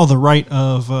 Oh, the right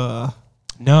of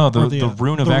No, Or the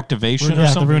rune of the activation rune- or yeah,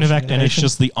 the something. rune of And it's activation.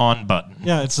 just the on button.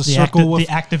 yeah, it's a The, circle with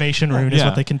the activation rune is Yeah.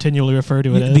 what they continually refer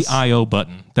to it The as. IO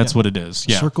button. That's what it is.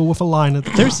 Yeah. circle with a line at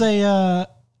the top.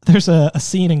 There's a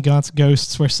scene in Gaunt's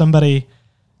Ghosts where somebody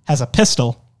has a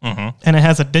pistol Mm-hmm. and it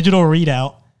has a digital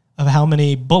readout of how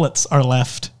many bullets are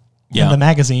left Yeah. in the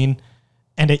magazine,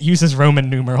 and it uses Roman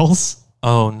numerals.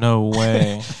 Oh, no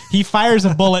way. He fires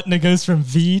a bullet and it goes from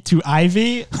V to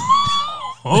IV.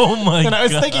 Oh my And I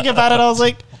was God. thinking about it. I was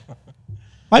like,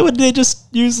 why wouldn't they just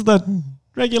use the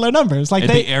regular numbers? Like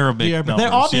The Arabic numbers. they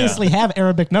obviously have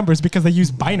Arabic numbers because they use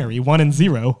binary 1 and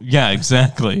 0. Yeah,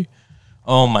 exactly.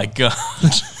 Oh my God.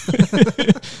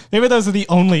 Maybe those are the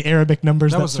only Arabic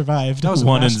numbers that was a- survived. that was a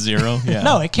 1 and mass- 0. Yeah.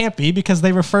 No, it can't be because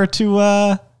they refer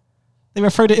to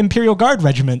Imperial Guard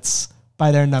regiments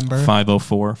by their number.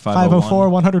 504, 501. 504,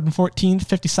 114,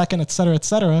 52nd, et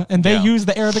cetera, and they Yeah. use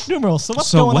the Arabic numerals. So what's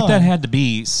So going what on? that had to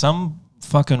be, some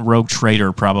fucking rogue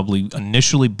trader probably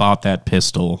initially bought that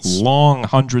pistol long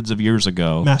hundreds of years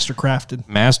ago. Mastercrafted.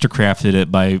 Mastercrafted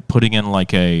it by putting in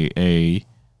like a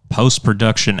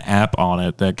post-production app on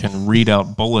it that can read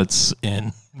out bullets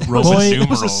in Roman Boy, it It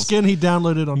was a numerals. skin he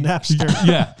downloaded on Napster.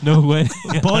 Yeah, no way.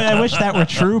 Boy, I wish that were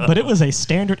true, but it was a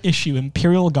standard issue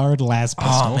Imperial Guard las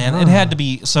pistol. Oh man, it had to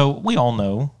be. So we all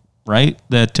know, right?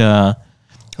 That A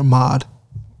mod.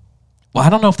 well, I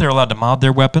don't know if they're allowed to mod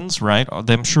their weapons, right?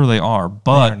 I'm sure they are,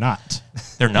 but They're not.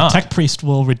 They're not. Tech Priest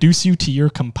will reduce you to your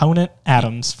component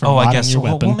atoms for modding I guess. your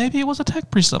Well, weapon. well, maybe it was a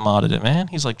tech priest that modded it, man.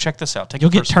 He's like, check this out. Take You'll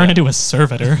the get first turned step. into a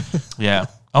servitor. Yeah.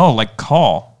 Oh, like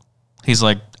Call. He's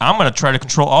like, I'm gonna try to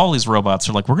control all these robots.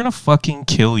 They're like, we're gonna fucking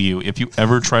kill you if you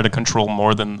ever try to control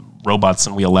more than robots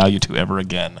than we allow you to ever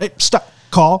again. Hey, stop.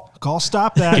 Call.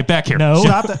 Stop that. Get back here. No.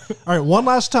 Stop that. All right, one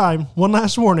last time. One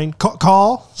last warning.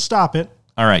 Call. Stop it.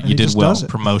 All right, you he did just well. does it.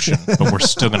 Promotion, but we're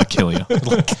still gonna kill you.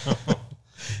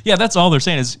 Yeah, that's all they're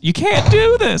saying is you can't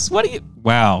do this. What do you?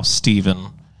 Wow, Steven.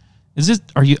 Is this?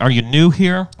 Are you new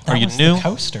here? Are you new?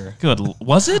 coaster. Good.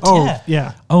 Was it? Oh,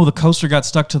 yeah. Oh, the coaster got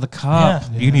stuck to the cup.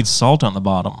 Yeah. You need salt on the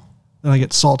bottom. And I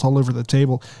get salt all over the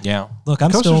table. Yeah. Look,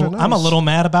 I'm Coasters still. are I'm a nice. little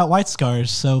mad about white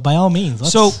scars. So by all means,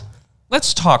 let's, So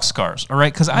let's talk scars, all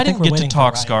right? Because I think didn't we're get to waiting for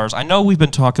talk Ryan. scars. I know we've been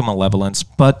talking malevolence,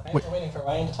 but we're waiting for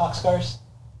Ryan to talk scars.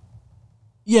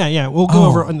 Yeah. We'll go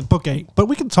over in the book 8. But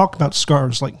we can talk about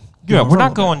scars. Like, yeah, we're for a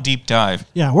not little going deep dive. bit.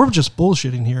 Yeah, we're just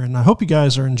bullshitting here. And I hope you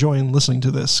guys are enjoying listening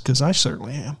to this because I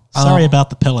certainly am. Sorry about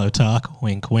the pillow talk.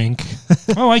 Wink, wink.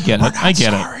 Oh, I get it. I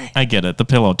get sorry. it. I get it. The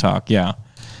pillow talk. Yeah,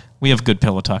 we have good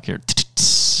pillow talk here.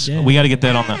 Yeah. We got to get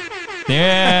that on the.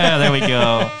 Yeah, there we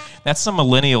go. That's some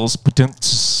millennials,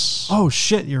 Oh,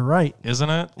 shit. You're right. isn't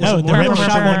it? No, it the more rim of a-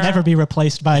 shot will never be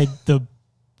replaced by the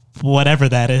whatever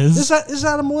that is. Is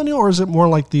that a millennial or is it more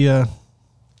like the,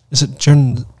 is it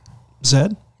Gen Z?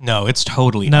 No, it's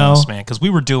totally No. us, man. Because we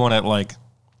were doing it like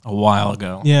a while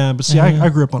ago. Yeah, but see, I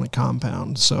grew up on a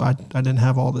compound, so I didn't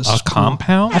have all this. A cool-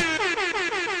 compound?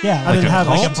 Yeah, I didn't have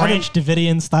like like a Branch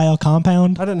Davidian style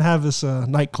compound. I didn't have this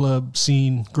nightclub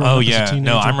scene growing Oh up as a yeah, teenager.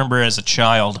 no, I remember as a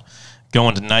child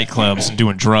going to nightclubs and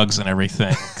doing drugs and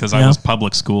everything because I Yeah. was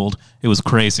public schooled. It was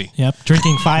crazy. Yep,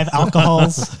 drinking 5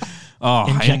 alcohols. Oh,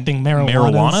 Injecting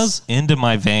marijuanas into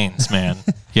my veins, man.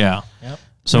 Yeah. Yep.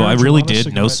 So I really Marijuana did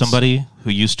know cigarettes. somebody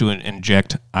who used to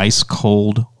inject ice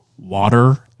cold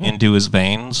water into his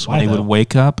veins when Why he would though?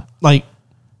 wake up. like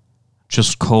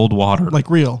Just cold water, like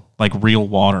real. like real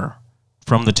water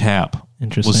from the tap.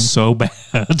 Interesting. Was so bad.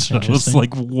 I was Interesting.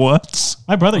 like, what?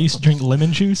 My brother used to drink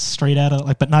lemon juice straight out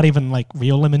of but not even like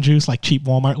real lemon juice, like cheap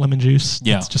Walmart lemon juice.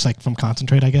 Yeah. It's just like from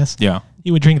concentrate, I guess. Yeah. He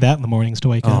would drink that in the mornings to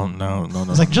wake Oh up. no.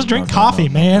 It's like, just drink coffee,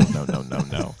 man.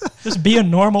 No. Just be a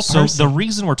normal So person. the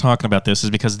reason we're talking about this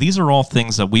is because these are all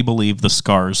things that we believe the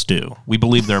scars do. We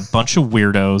believe they're a bunch of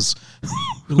weirdos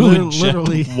who inject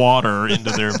Literally. water into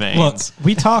their Look, veins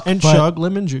we talk And but chug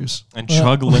lemon juice. and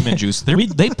chug lemon juice.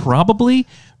 They probably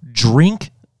drink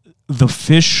the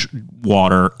fish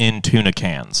water in tuna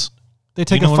cans. They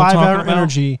take You know a what I'm 5-hour talking about?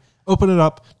 energy, open it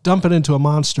up, dump it into a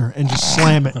monster, and just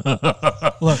slam it.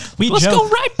 Look, we Let's joke, go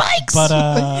ride bikes. but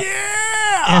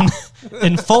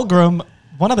in Fulgrim,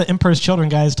 one of the Emperor's Children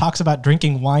guys talks about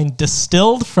drinking wine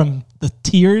distilled from the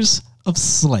tears of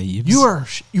slaves.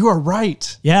 You are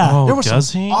right. yeah, Oh. There was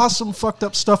Does some he? awesome fucked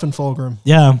up stuff in Fulgrim.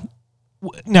 yeah.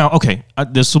 Now, okay,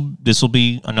 this will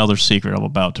be another secret I'm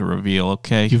about to reveal.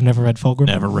 Okay, You've never read Fulgrim?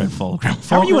 never read Fulgrim.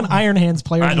 How are you an Iron Hands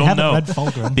player I and you don't haven't know. read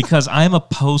Fulgrim? Because I'm a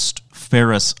post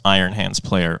Ferris Iron Hands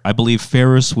player. I believe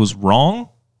Ferris was wrong.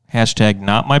 Hashtag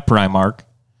not my Primarch.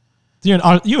 You're an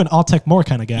Altec Moore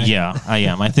kind of guy. Yeah, I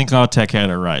am. I think Autek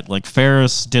had it right. Like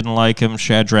Ferris didn't like him.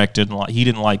 Shadrach didn't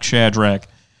like Shadrach.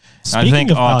 I Speaking think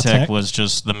of Autek Autek- was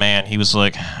just the man. He was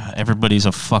like, everybody's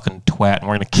a fucking twat, and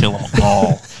we're gonna kill them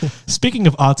all. Speaking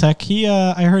of Altec,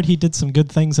 I heard he did some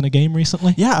good things in a game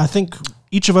recently. Yeah, I think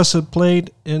each of us had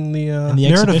played in the, the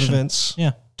narrative exhibition. events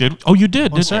Yeah. You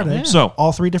did, on didn't Saturday. you? So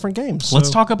all 3 different games. let's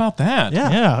So- talk about that.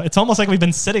 Yeah. Yeah, it's almost like we've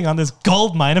been sitting on this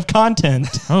gold mine of content.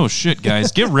 Oh shit,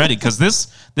 guys, get ready because this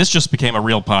just became a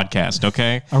real podcast.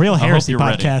 Okay, A real I hope heresy you're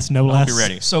ready. podcast, no I hope less. you're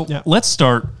ready. So Yeah. let's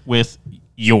start with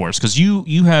yours? Because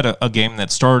you had a game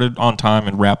that started on time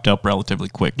and wrapped up relatively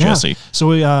quick, Yeah. Jesse.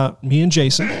 So me and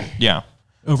Jason Yeah.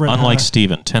 over at Unlike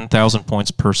Steven, 10,000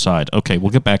 points per side. Okay,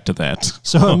 we'll get back to that.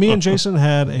 So me and Jason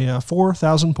had a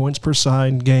 4,000 points per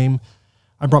side game.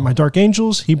 I brought my Dark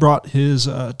Angels. He brought his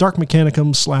Dark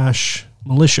Mechanicum /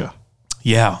 Militia.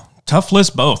 Yeah. Tough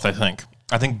list both, I think.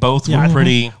 I think both Yeah, were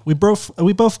pretty... We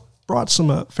both brought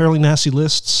some fairly nasty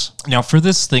lists. Now, for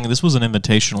this thing, this was an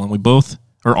invitational, and we both,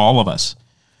 or all of us,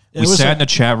 we sat in a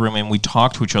chat room and we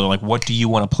talked to each other, like, what do you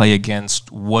want to play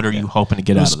against? What are you hoping to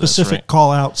get out of this? Specific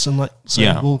call outs and like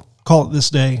say, we'll call it this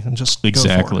day and just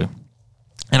exactly. go for it.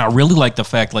 And I really like the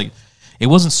fact, like, it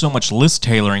wasn't so much list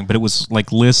tailoring, but it was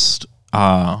like list.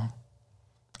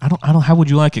 I don't. How would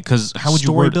you like it? Because how would you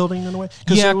story word building in a way?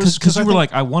 Yeah, because you were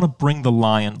like, I want to bring the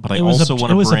lion, but I It was also want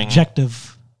to bring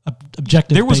objective.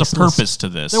 There was a based purpose list. to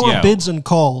this. there were bids and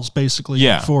calls basically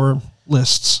for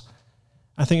lists.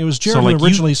 I think it was Jared like who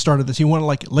originally started this. He wanted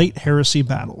like late heresy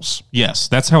battles. Yes,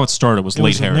 that's how it started. Was It late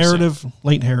was a heresy. narrative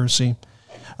late heresy.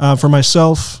 For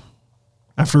myself,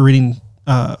 after reading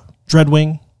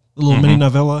Dreadwing, the little mini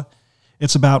novella,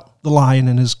 it's about the lion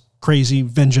and his crazy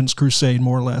vengeance crusade,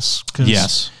 more or less. 'Cause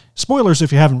Yes. spoilers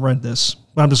if you haven't read this,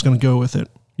 but I'm just going to go with it.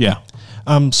 Yeah.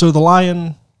 So the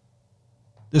lion,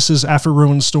 this is after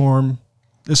Ruin Storm.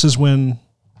 This is when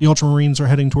the Ultramarines are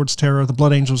heading towards Terra. The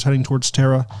Blood Angels heading towards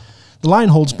Terra. The lion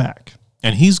holds back.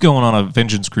 And he's going on a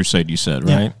vengeance crusade, you said,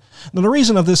 Yeah. right? Now, the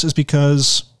reason of this is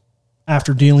because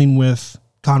after dealing with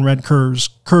Conrad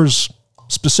Kurz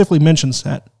specifically mentions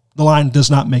that the lion does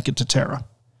not make it to Terra.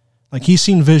 Like, he's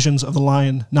seen visions of the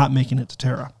lion not making it to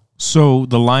Terra. So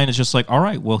the lion is just like, all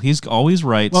right, well, he's always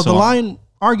right. Well, so the lion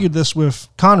argued this with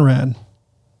Conrad,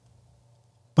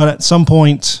 but at some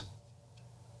point,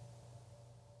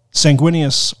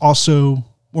 Sanguinius also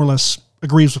more or less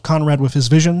agrees with Conrad with his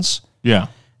visions. Yeah.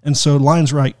 And so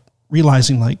Lion's right,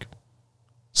 realizing like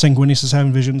Sanguinius is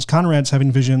having visions, Conrad's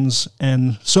having visions,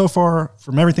 and so far,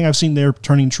 from everything I've seen, they're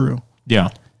turning true. Yeah.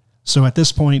 So at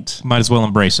this point, Might as well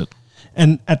embrace it.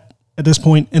 and at this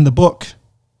point in the book,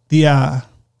 the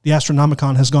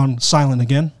Astronomicon has gone silent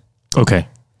again. Okay.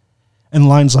 And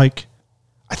Lion's like,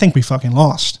 I think we fucking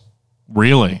lost.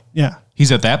 Really? Yeah.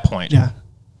 He's at that point. Yeah.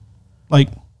 Like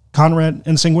Conrad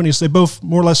and Sanguinius, they both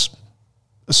more or less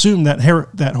assume that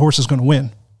that horse is going to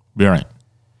win. You're right.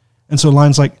 And so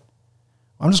Lion's like,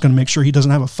 I'm just going to make sure he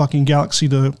doesn't have a fucking galaxy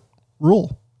to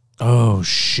rule. Oh,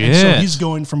 shit. And so he's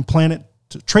going from planet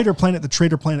to trader planet to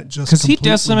trader planet just Because he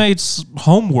completely- decimates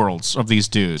homeworlds of these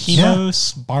dudes.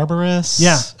 Chemos, Barbarus,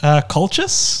 Yeah.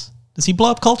 Colchis. Does he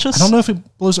blow up Colchis? I don't know if he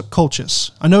blows up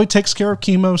Colchis. I know he takes care of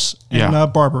Chemos and Yeah.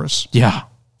 Barbarus. Yeah.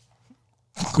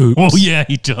 Well, yeah,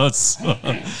 he does.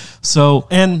 So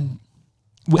And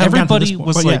haven't gotten to this everybody point,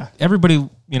 was but like, yeah. everybody,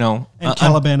 you know. And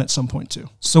Caliban at some point too.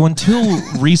 So until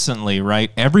recently,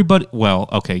 right? Everybody. Well,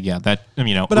 okay, yeah, that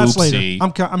you know. But that's oopsie.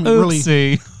 later. I'm really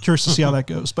Oopsie. curious to see how that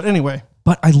goes. But anyway,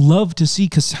 But I love to see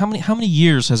because how many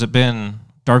years has it been?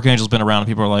 Dark Angel's been around, and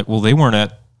people are like, well, they weren't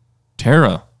at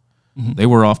Terra. They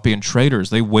were off being traitors.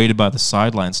 They waited by the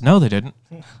sidelines. No, they didn't.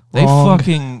 They Wrong.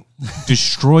 fucking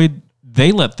destroyed.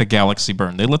 They let the galaxy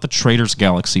burn. They let the traitors'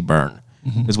 galaxy burn.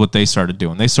 Is what they started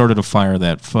doing. They started a fire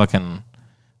that fucking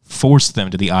forced them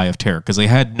to the Eye of Terror because they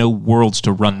had no worlds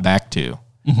to run back to.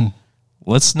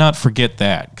 Let's not forget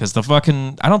that because the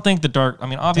fucking. I don't think the dark. I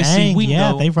mean, obviously Dang, we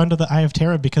yeah, know they run to the Eye of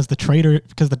Terror because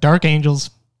the Dark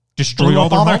Angels destroyed blew all up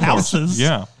their all their homeworlds. houses.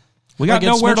 Yeah. We got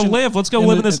Like, it's nowhere to mentioned live. Let's go in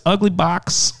live the- in this ugly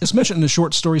box. it's mentioned in the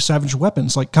short story Savage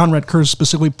Weapons. Like Conrad Kurz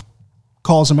specifically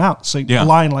calls him out, saying Yeah. the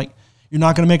line like, you're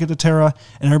not going to make it to Terra,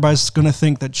 and everybody's going to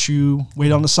think that you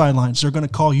wait on the sidelines. They're going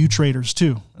to call you traitors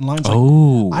too. And Line's Oh.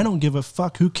 like, I don't give a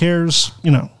fuck. Who cares?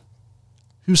 You know,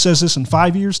 who says this in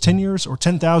 5 years, 10 years, or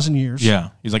 10,000 years? Yeah.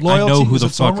 He's like, Loyalty I know who is the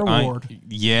its own fuck reward.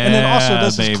 Yeah. And then also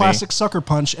does baby. his classic sucker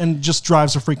punch and just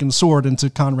drives a freaking sword into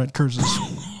Conrad Kurz's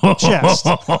chest.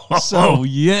 Oh, So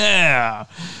yeah.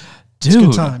 it's Dude.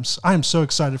 good times. I am so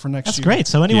excited for next That's year. great.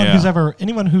 So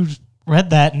anyone who's read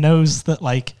that knows that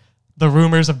like the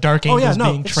rumors of Dark Oh, Angels yeah,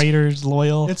 no, being it's- traitors,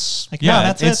 loyal. it's- like, Yeah, no,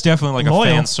 that's it's it. definitely like Loyal.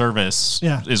 a fan service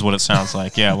Yeah. is what it sounds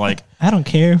like. Yeah, like I don't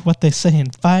care what they say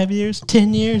in 5 years,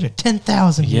 10 years, or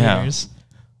 10,000 Yeah. years.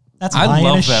 That's I lion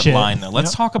love as that shit. line though.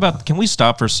 Let's talk about. Can we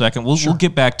stop for a second? We'll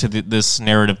get back to this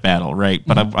narrative battle, right?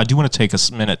 But I do want to take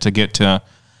a minute to get to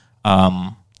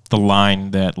the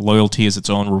line that loyalty is its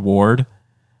own reward.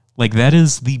 Like that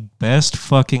is the best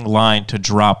fucking line to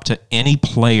drop to any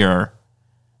player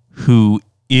who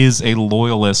is a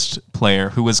loyalist player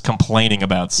who is complaining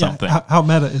about something. Yeah, how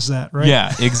meta is that, right?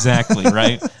 Yeah, exactly,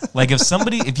 right? Like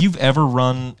if you've ever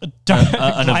run an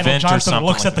Lionel event Johnson or something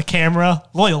looks like at the camera.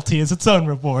 Loyalty is its own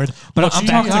reward. But I'm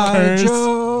talking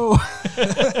Joe.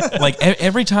 like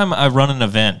every time I run an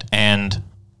event and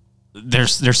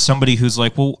there's somebody who's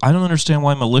like, well, I don't understand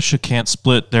why militia can't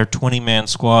split their 20-man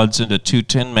squads into 2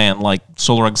 10-man like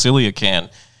Solar Auxilia can.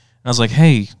 And I was like,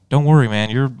 hey, don't worry,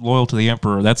 man. You're loyal to the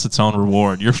Emperor. That's its own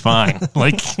reward. You're fine.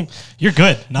 Like, You're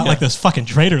good. Not like those fucking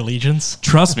traitor legions.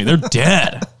 trust me, they're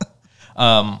dead.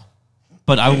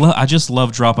 But I just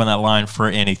love dropping that line for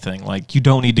anything. Like, you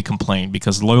don't need to complain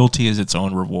because loyalty is its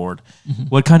own reward.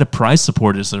 What kind of prize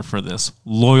support is there for this?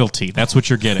 Loyalty. That's what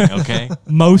you're getting, okay?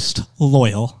 Most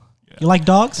loyal. You like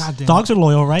dogs? Goddamn. Dogs are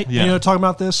loyal, right? Yeah. You know, talking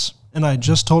about this, and I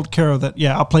just told Kara that,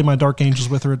 yeah, I'll play my Dark Angels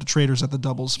with her at the Traders at the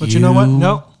doubles. But you know what?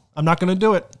 No, I'm not going to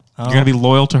do it. You're going to be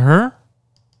loyal to her?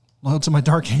 Well, to my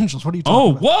Dark Angels. What are you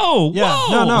talking about? Whoa, Yeah,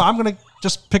 whoa. no, I'm going to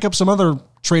just pick up some other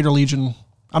Trader Legion.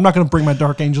 I'm not going to bring my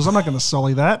Dark Angels. I'm not going to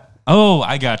sully that. Oh,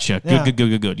 I gotcha. Yeah.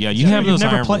 Good. Yeah, you have those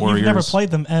Iron Warriors. You've never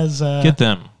played them as Get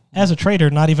them. as a trader,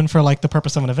 not even for like the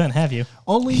purpose of an event, have you?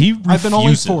 I've been only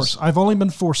refuses. forced. I've only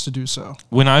been forced to do so.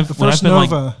 When I've First been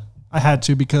Nova, like, I had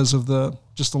to because of the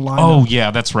line. oh yeah,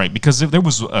 that's right. Because there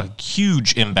was a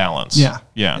huge imbalance. Yeah.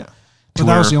 To But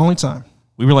that was the where only time.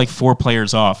 we were like 4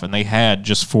 players off, and they had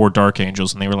just 4 Dark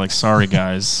Angels, and they were like, "Sorry,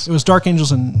 guys." It was Dark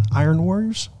Angels and Iron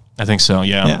Warriors. I think so.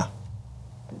 Yeah. Yeah.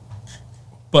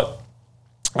 But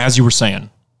as you were saying,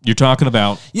 you're talking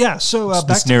about Yeah, so back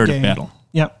this to the narrative game. battle.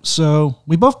 Yeah, so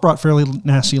we both brought fairly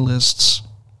nasty lists.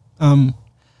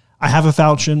 I have a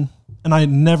falchion, and I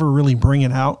never really bring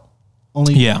it out. And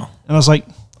I was like,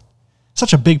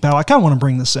 such a big battle. I kind of want to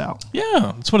bring this out.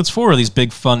 Yeah, that's what it's for. These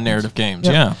big fun narrative games.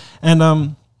 Yeah.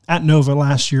 And at Nova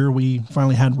last year, we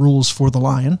finally had rules for the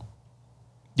Lion.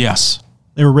 Yes.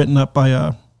 They were written up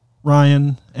by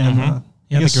Ryan and I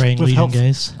the guess Grain with Legion help-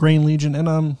 guys. Grain Legion, and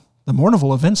the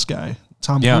Mournival events guy,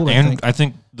 Tom Yeah, Gould, and I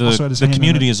think Also had his the hand in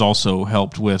community it. has also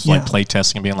helped with like Yeah. play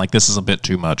testing and being like, this is a bit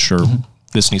too much, or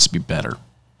this needs to be better.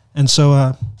 And so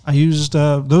I used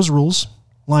those rules.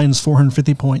 Lion's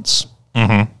 450 points.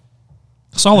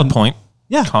 Solid point.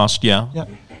 Yeah. Cost, yeah. Yeah.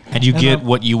 And you And, get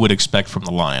what you would expect from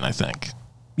the Lion, I think.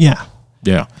 Yeah.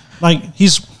 Yeah. Like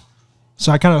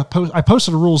so I kind of I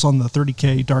posted the rules on the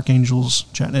 30K Dark Angels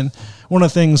chat, and one of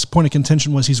the things, point of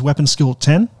contention, was he's weapon skill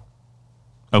 10.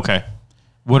 Okay.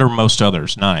 What are most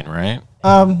others? 9, right?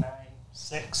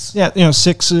 6. Yeah,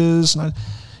 6s.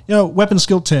 9, weapon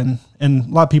skill 10. And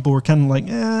a lot of people were kind of like,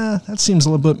 that seems a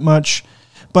little bit much.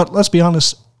 But let's be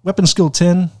honest, weapon skill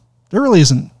 10, there really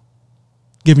isn't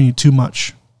giving you too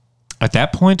much. At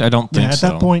that point, I don't think At so.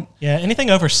 that point, Yeah, anything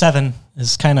over 7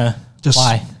 is kind of just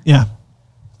why. Yeah.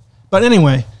 But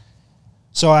anyway,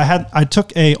 so I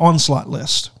took a onslaught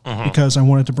list because I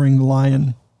wanted to bring the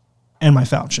Lion and my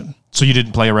Falchion. So you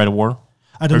didn't play a Rite of War?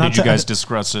 I did Or not did you ta- guys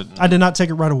discuss it? I did not take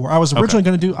it right away. I was originally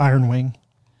going to do Iron Wing,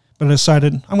 but I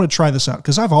decided I'm going to try this out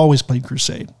because I've always played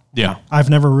Crusade. Yeah. I've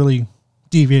never really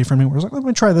deviated from it. I was like, let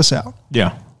me try this out.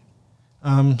 Yeah.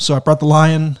 So I brought the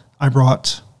Lion. I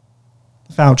brought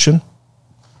the Falchion.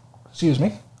 Excuse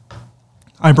me.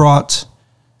 I brought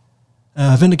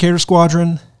Vindicator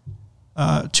Squadron,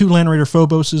 2 Land Raider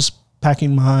Phoboses,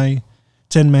 packing my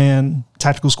 10-man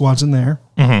tactical squads in there.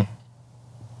 Mm-hmm.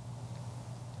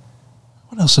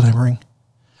 What else did I bring?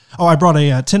 Oh, I brought a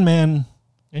 10-man.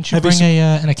 Didn't you Heavy bring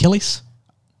an Achilles?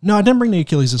 No, I didn't bring the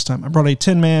Achilles this time. I brought a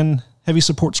 10-man heavy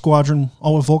support squadron,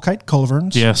 all with Volkite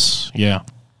Culverns, Yes. Yeah.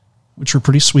 which were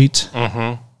pretty sweet.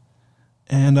 Mm-hmm.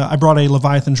 And I brought a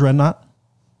Leviathan Dreadnought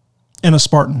and a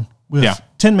Spartan with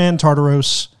 10-man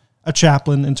Tartaros, a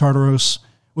Chaplain in Tartaros,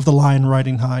 with the Lion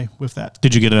riding high with that.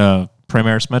 Did you get a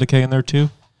Primaris Medicae in there too?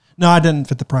 No, I didn't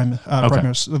fit the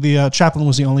Primaris. The Chaplain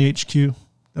was the only HQ that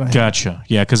I had. Gotcha.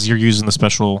 Yeah, because you're using the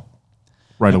special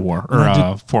Rite of War And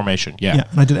I or formation. Yeah. Yeah,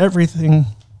 and I did everything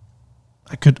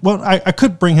I could. Well, I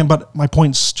could bring him, but my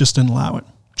points just didn't allow it.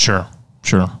 Sure.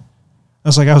 I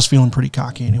was feeling pretty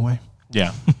cocky anyway.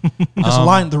 Yeah.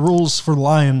 Because the rules for the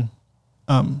Lion,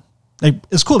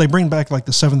 it's cool. They bring back like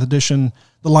the 7th edition,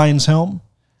 the Lion's Helm,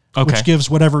 Okay. which gives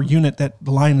whatever unit that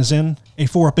the Lion is in a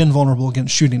 4-up invulnerable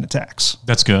against shooting attacks.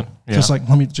 That's good. Yeah. Just like,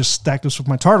 let me just stack this with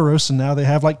my Tartaros, and now they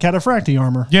have like Cataphractii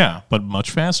armor. Yeah, but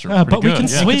much faster. But Pretty we good. can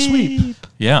yeah. sweep.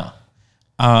 Yeah.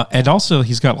 And also,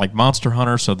 he's got like Monster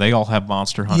Hunter, so they all have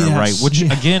Monster Hunter, Yes. right? Which,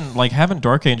 Yeah. again, like having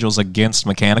Dark Angels against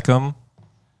Mechanicum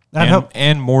That helped.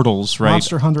 and Mortals, right?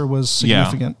 Monster Hunter was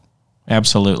significant.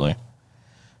 Absolutely.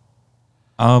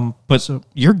 But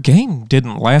your game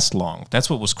didn't last long. That's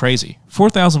what was crazy.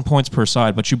 4,000 points per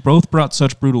side, but you both brought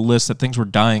such brutal lists that things were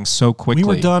dying so quickly.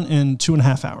 We were done in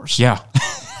 2.5 hours. Yeah.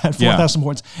 At 4,000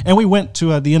 points. And we went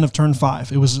to the end of turn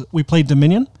 5. We played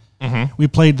Dominion. Mm-hmm. We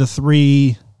played the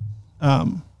 3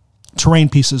 terrain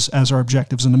pieces as our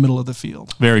objectives in the middle of the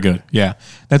field. Very good. Yeah.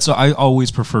 I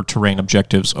always prefer terrain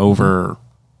objectives over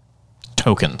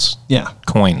tokens. Yeah.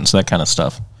 Coins, that kind of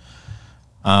stuff.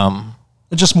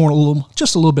 Just a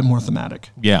little bit more thematic.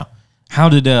 Yeah. How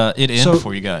did it end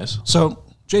for you guys? So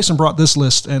Jason brought this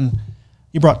list, and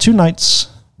he brought 2 knights,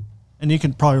 and you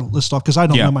can probably list off because I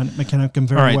don't know my Mechanicum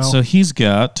very well. All right, so he's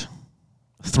got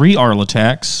 3 Arl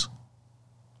attacks.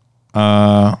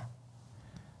 Then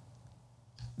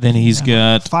he's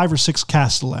got 5 or 6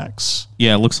 Castellax.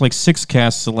 Yeah, it looks like 6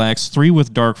 Castellax, 3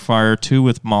 with Darkfire, 2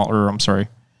 with Mauler. I'm sorry,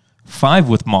 5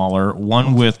 with Mauler,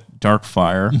 1 with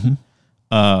Darkfire. Mm-hmm.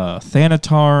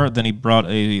 Thanatar. Then he brought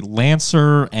a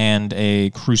Lancer and a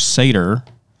Crusader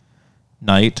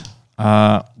Knight.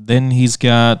 Then he's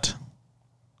got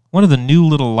one of the new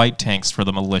little light tanks for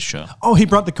the militia. Oh, he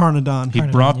brought the Carnodon. He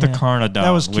brought the Carnodon,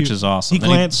 that was cute. Which is awesome. He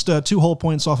glanced 2 whole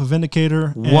points off of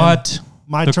Vindicator. What?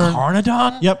 My the turn.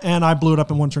 Carnodon? Yep, and I blew it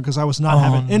up in 1 turn because I was not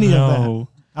having any of that.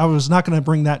 I was not going to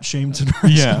bring that shame to the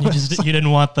rest. Yeah. You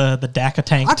didn't want the DACA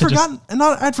tank I'd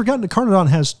forgotten the Carnodon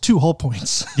has 2 hull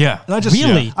points. Yeah. And I just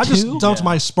Really? I just dumped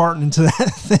my Spartan into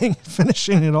that thing,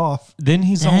 finishing it off. Then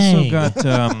he's also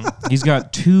got he's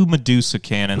got 2 Medusa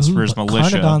cannons for his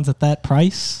militia. Carnodon's at that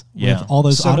price with all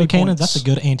those 70 auto cannons. points. That's a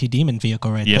good anti-demon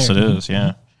vehicle right yes, there. Yes, it is,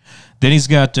 yeah. Then he's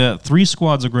got 3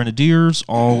 squads of Grenadiers,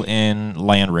 all in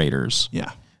Land Raiders.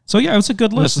 Yeah. So, yeah, it's a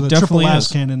good list. So the definitely triple is.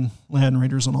 Cannon Land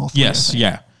Raiders on all 3. Yes,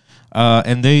 yeah.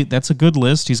 And that's a good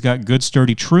list. He's got good,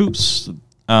 sturdy troops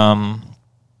that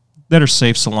are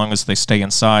safe so long as they stay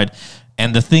inside.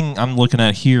 And the thing I'm looking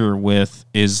at here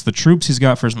is the troops he's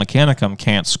got for his Mechanicum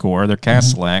can't score. They're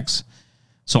Castellax.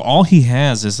 So all he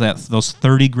has is those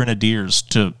 30 Grenadiers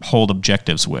to hold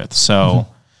objectives with. So,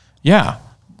 yeah.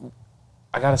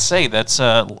 I got to say, that's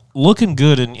looking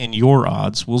good in your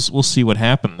odds. We'll see what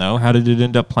happened, though. How did it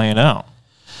end up playing out?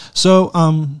 So,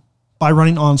 by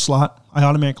running Onslaught, I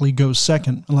automatically go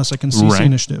second unless I can CC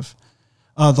initiative.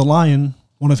 The Lion,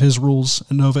 one of his rules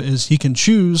in Nova is he can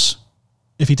choose,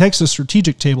 if he takes the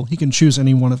strategic table, he can choose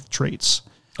any one of the traits.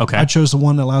 Okay. I chose the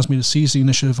one that allows me to seize the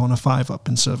initiative on a 5-up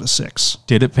instead of a 6.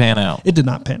 Did it pan out? It did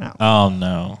not pan out. Oh,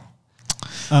 no.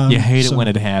 You hate it when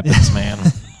it happens, man.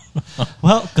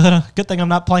 Well, good thing I'm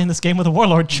not playing this game with a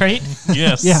Warlord trait.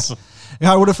 Yes. Yeah.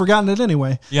 I would have forgotten it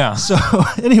anyway. Yeah. So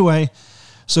anyway,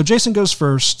 Jason goes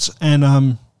first,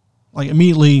 and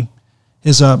immediately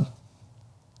his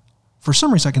for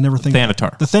some reason I can never think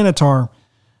Thanatar. The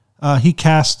Thanatar, he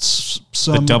casts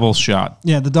some the double shot.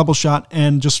 Yeah, the double shot,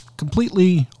 and just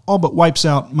completely all but wipes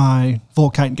out my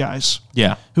Volkite guys.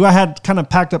 Yeah. Who I had kind of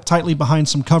packed up tightly behind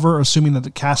some cover, assuming that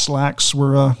the Castellax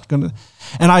were gonna,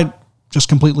 and I just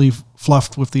completely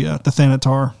fluffed with the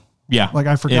Thanatar. Yeah, like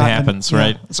I forgot. It happens,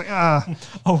 right? It's like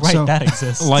oh, right, that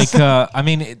exists. Like I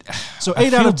mean, so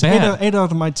 8 out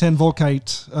of my 10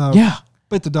 Volkite.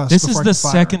 Bit the dust. This is the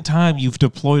second time you've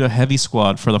deployed a heavy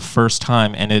squad for the first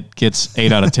time, and it gets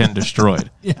 8 out of 10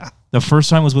 destroyed. Yeah. The first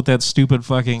time was with that stupid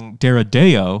fucking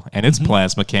Daradeo and its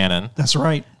plasma cannon. That's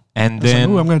right. And then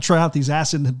I'm going to try out these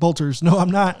acid bolters. No,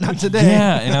 I'm not. Not today.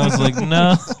 Yeah, and I was like,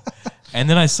 no. And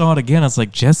then I saw it again. I was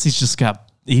like, Jesse's just got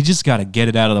to get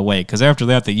it out of the way, because after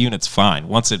that, the unit's fine.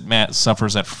 Once it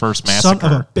suffers that first massacre.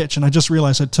 Son of a bitch. And I just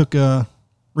realized I took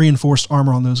reinforced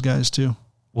armor on those guys, too.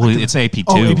 Well, it's AP2.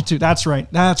 Oh, AP2. That's right.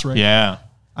 Yeah.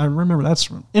 I remember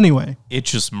anyway. It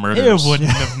just murders. It wouldn't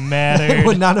have mattered. It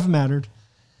would not have mattered.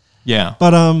 Yeah.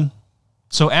 But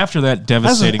so after that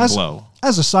devastating blow.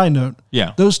 As a side note,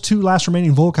 those 2 last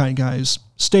remaining Volkite guys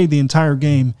stayed the entire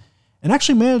game and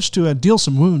actually managed to deal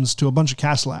some wounds to a bunch of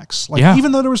Castellax.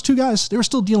 Even though there was 2 guys, they were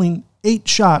still dealing 8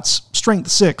 shots,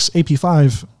 strength 6,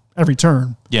 AP5 every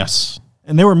turn. Yes.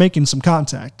 And they were making some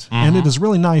contact. Mm-hmm. And it is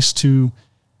really nice to,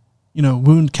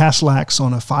 wound Castellax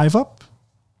on a 5-up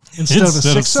instead of a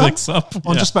 6-up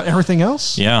on just about everything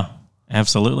else. Yeah,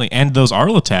 absolutely. And those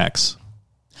Arl attacks.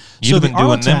 You'd have been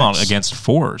doing them against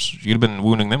 4s. You'd have been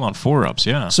wounding them on 4-ups,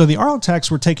 yeah. So the Arl attacks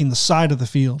were taking the side of the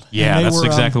field. Yeah, that's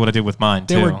exactly what I did with mine,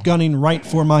 too. They were gunning right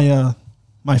for my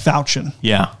my falchion.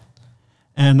 Yeah.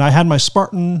 And I had my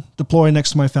Spartan deploy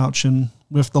next to my falchion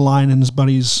with the Lion and his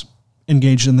buddies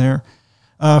engaged in there.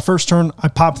 First turn, I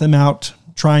popped them out,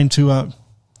 trying to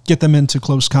get them into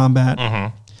close combat.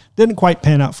 Mm-hmm. Didn't quite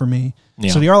pan out for me.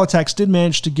 Yeah. So the Arl attacks did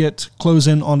manage to close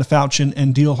in on the falchion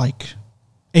and deal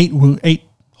 8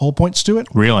 whole points to it.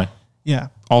 Really? Yeah.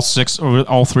 All 6 or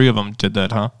all 3 of them did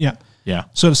that, huh? Yeah. Yeah.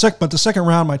 So the second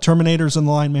round, my Terminators in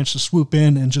the line managed to swoop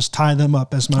in and just tie them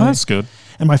up as my. Oh, that's good.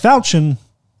 And my Falchion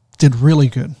did really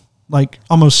good, like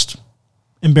almost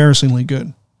embarrassingly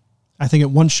good. I think it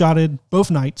one-shotted both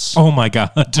knights Oh my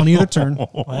god. on either turn.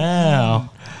 Wow.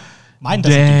 Mine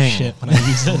doesn't Dang. do shit when I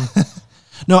use it.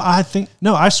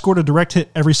 I scored a direct hit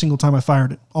every single time I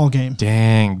fired it all game.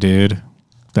 Dang, dude.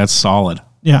 That's solid.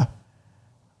 Yeah,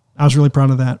 I was really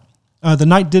proud of that.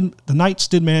 The Knights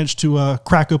did manage to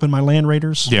crack open my Land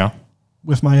Raiders. Yeah.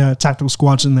 With my tactical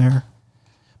squads in there.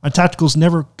 My tacticals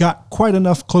never got quite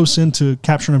enough close in to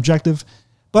capture an objective,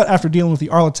 but after dealing with the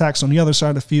Arl attacks on the other side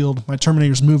of the field, my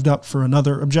Terminators moved up for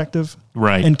another objective.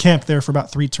 Right. And camped there for about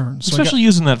 3 turns. So Especially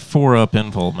using that 4-up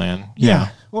invul, man. yeah.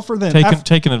 Well, for them,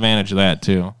 Taking advantage of that,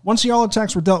 too. once the Arl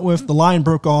attacks were dealt with, the line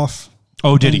broke off.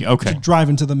 Oh, did he? and Okay. To drive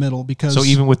into the middle because... So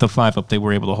even with the 5-up, they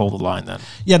were able to hold the line then.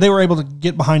 Yeah, they were able to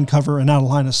get behind cover and out of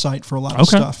line of sight for a lot of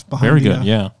stuff behind Very good,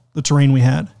 yeah. the terrain we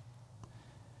had.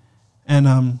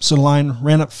 And so the line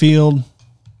ran upfield,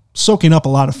 soaking up a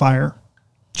lot of fire,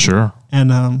 Sure. and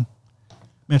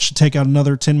managed to take out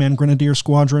another 10-man Grenadier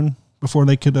squadron before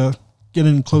they could get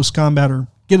in close combat or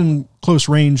get in close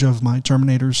range of my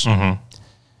Terminators. Mm-hmm.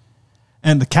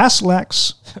 And the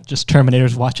Castellax... Just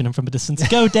Terminators watching him from a distance.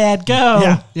 Go, Dad,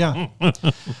 go. Yeah.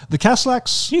 The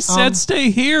Castellax... He said,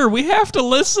 stay here. We have to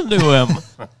listen to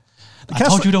him. I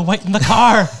told you to wait in the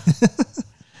car.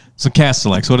 So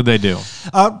Castellax, what did they do?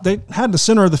 They had the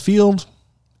center of the field,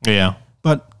 Yeah.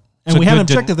 and So we had an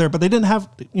good objective there, but they didn't have...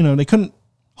 they couldn't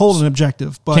hold an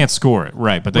objective. But Can't score it,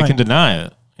 right, but they Right. can deny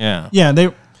it. Yeah. yeah,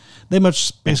 they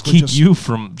much And basically keep just... you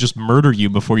from just murder you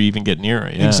before you even get near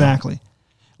it. Yeah. Exactly.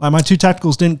 Like my 2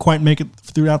 tacticals didn't quite make it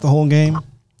throughout the whole game,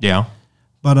 Yeah.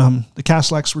 but the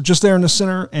Castellax were just there in the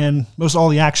center, and most all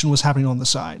the action was happening on the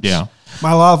sides. Yeah.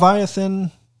 My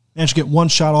Leviathan managed to get 1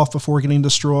 shot off before getting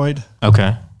destroyed.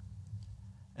 Okay.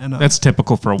 And That's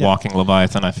typical for a walking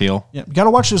Leviathan, I feel. yeah, you got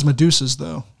to watch his Medusas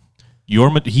though.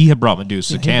 He had brought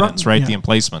Medusa he cannons, brought- right? yeah. The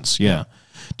emplacements, yeah.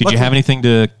 Did But you have anything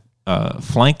to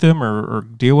flank them or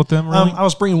deal with them, really? I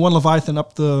was bringing 1 Leviathan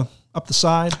up the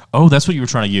side. Oh, that's what you were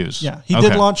trying to use. Yeah, he Okay.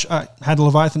 did launch. Had a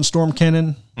Leviathan storm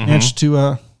cannon. Managed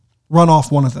to run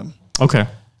off one of them. Okay.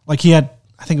 Like he had,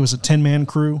 I think it was a 10-man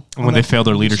crew. And when they fail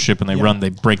their leadership and they run, they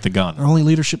break the gun. They're only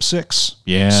leadership 6.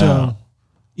 Yeah. So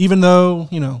even though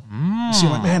you see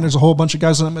like, man, there's a whole bunch of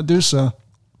guys on that Medusa.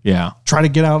 Yeah. Try to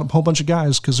get out a whole bunch of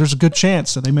guys because there's a good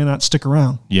chance that they may not stick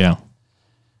around. Yeah.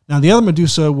 Now the other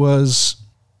Medusa was,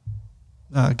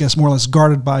 I guess, more or less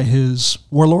guarded by his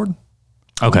warlord,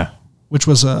 Okay. which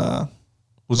was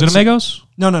Was it Amigos?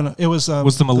 no. It was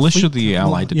Was the militia fleet- the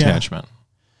allied yeah. detachment?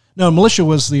 No, militia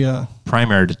was the.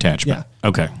 Primary detachment. Yeah.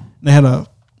 Okay. They had a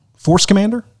force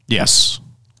commander. Yes.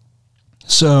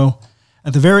 So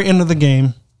at the very end of the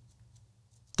game,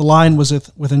 the line was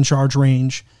within charge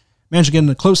range. Managed to get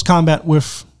into close combat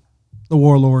with the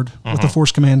warlord, with the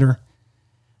force commander.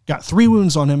 Got 3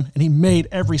 wounds on him, and he made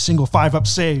every single 5-up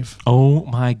save. Oh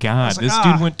my God! like, This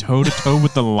dude went toe to toe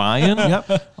with the lion.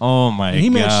 Yep. Oh my And he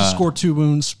God! managed to score 2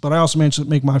 wounds, but I also managed to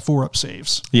make my 4-up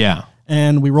saves. Yeah.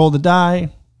 And we rolled the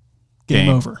die. Game Game.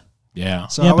 over. Yeah.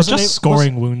 So Yeah, I but wasn't just able-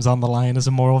 scoring wounds on the lion is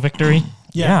a moral victory.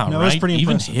 Yeah, no, right. it was pretty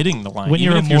Even impressive. hitting the lion. When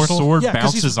Even you're if your immortal? sword Yeah,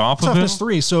 'cause he's bounces off of him. toughness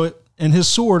 3. So and his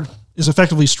sword is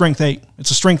effectively strength 8.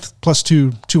 It's a strength plus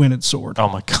 2 2-handed sword. Oh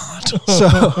my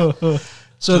God!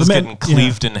 So Just the man getting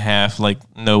cleaved in half, like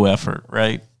no effort,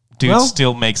 right? Dude Well,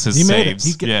 still makes his he made it.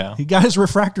 saves. He got his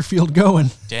refractor field going.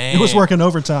 Dang. It was working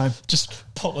overtime. Just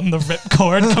pulling the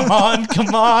ripcord. Come on,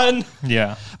 come on.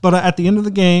 Yeah. But at the end of the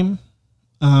game,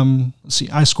 let's see,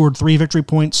 I scored 3 victory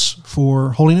points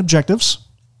for holding objectives.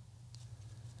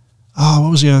 Oh,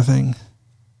 what was the other thing?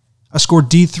 I scored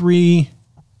D3.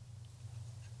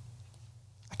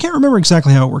 I can't remember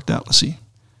exactly how it worked out. Let's see.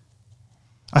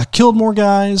 I killed more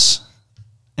guys,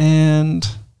 and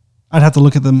I'd have to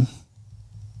look at them.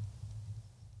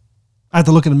 I have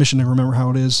to look at the mission to remember how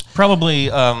it is. Probably.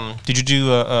 Did you do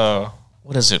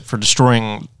what is it for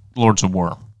destroying Lords of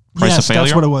War? Price of Yes, failure.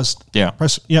 that's what it was. Yeah.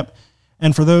 Yep.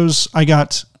 And for those, I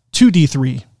got 2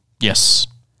 D3. Yes.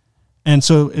 And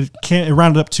so it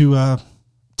rounded up to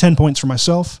 10 points for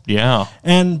myself. Yeah.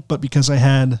 But because I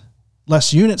had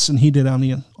less units than he did on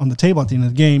the table at the end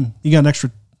of the game, he got an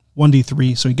extra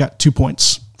 1d3, so he got 2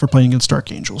 points for playing against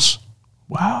Dark Angels.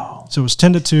 Wow. So it was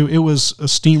 10-2. It was a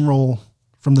steamroll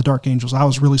from the Dark Angels. I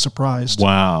was really surprised.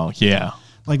 Wow. Yeah.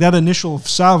 Like that initial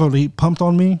salvo that he pumped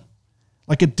on me,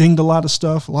 Like it dinged a lot of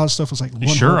stuff. A lot of stuff was like one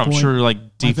Sure, whole I'm point. sure like My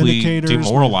deeply Vindicators,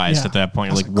 demoralized yeah. at that point.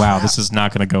 I You're was like, like, wow, crap. this is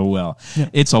not going to go well. Yeah.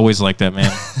 It's always like that,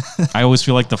 man. I always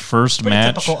feel like the first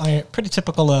match Pretty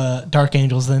typical Dark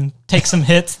Angels. Then take some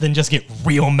hits, then just get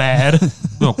real mad.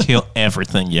 will kill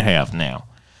everything you have now.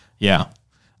 Yeah.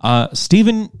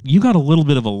 Steven, you got a little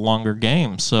bit of a longer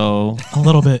game, so A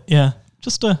little bit, yeah.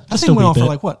 Just I a think went wee on bit. for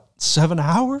like what, 7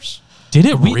 hours? did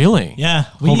it really? Yeah,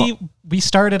 Hold we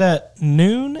started at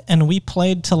noon and we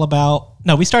played till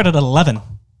we started at 11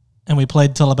 and we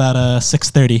played till about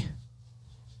 6:30,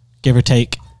 give or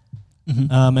take.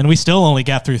 And we still only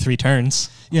got through 3 turns.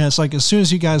 Yeah, it's like as soon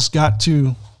as you guys got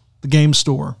to the game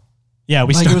store, Yeah,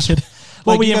 we like it was, started.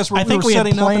 like you guys were, I think we had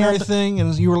setting up and planned. everything,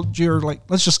 and you were like,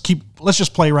 let's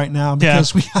just play right now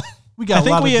because we got I a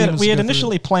think lot we of had demons we to had go through.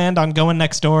 initially planned on going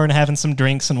next door and having some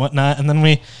drinks and whatnot, and then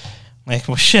we like,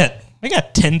 well, shit, we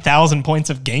got 10,000 points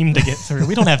of game to get through.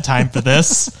 We don't have time for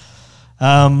this.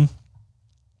 But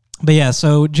yeah,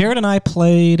 so Jared and I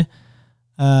played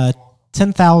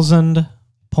 10,000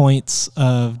 points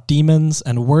of demons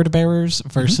and word bearers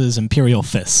versus Imperial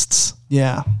Fists,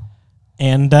 Yeah,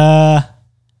 and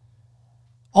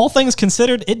all things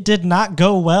considered, it did not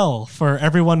go well for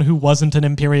everyone who wasn't an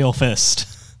Imperial Fist.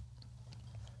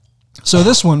 so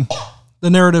this one, the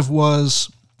narrative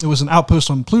was it was an outpost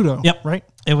on Pluto. Yep. Right.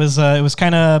 It was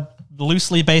kind of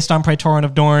loosely based on Praetorian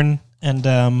of Dorn and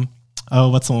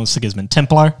what's the one with Sigismund?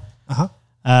 Templar.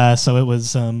 Uh-huh. So it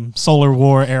was Solar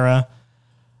War era.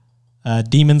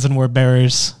 Demons and word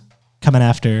bearers coming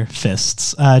after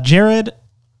fists. Jared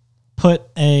put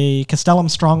a Castellum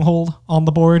stronghold on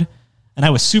the board, and I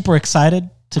was super excited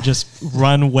to just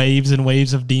run waves and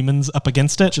waves of demons up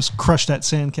against it. Just crush that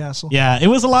sandcastle. Yeah, it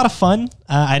was a lot of fun.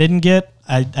 I didn't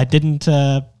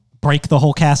break the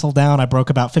whole castle down. I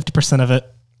broke about 50% of it.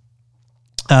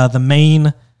 The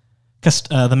main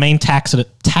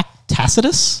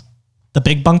Tacitus, the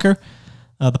big bunker,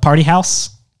 the party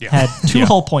house, had 2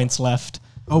 hull points left.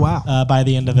 Oh wow. By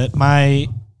the end of it, I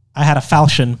had a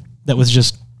falchion that was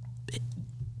just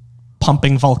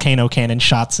pumping volcano cannon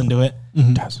shots into it.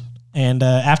 And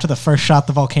after the first shot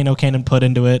the volcano cannon put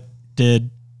into it did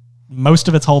most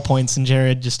of its hull points, and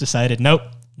Jared just decided, nope,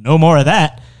 no more of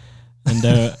that,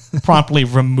 and promptly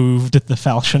removed the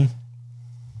falchion.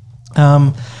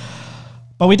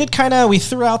 But we did we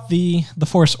threw out the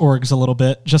force orgs a little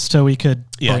bit just so we could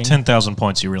bring 10,000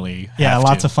 points you really have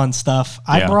lots to. of fun stuff.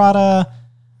 I Yeah. brought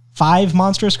 5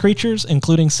 monstrous creatures,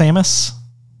 including Samus.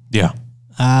 Yeah.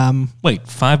 Wait,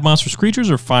 5 monstrous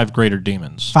creatures or 5 greater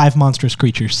demons? 5 monstrous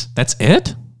creatures. That's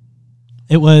it?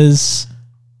 It was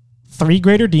 3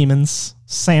 greater demons,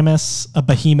 Samus, a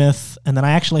behemoth, and then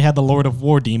I actually had the Lord of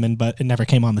War demon, but it never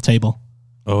came on the table.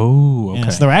 Oh, okay. Yeah,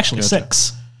 so there were actually Gotcha.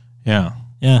 6. Yeah.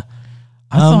 Yeah.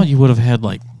 I thought you would have had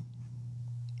like.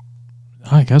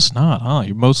 I guess not, huh?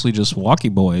 You're mostly just walkie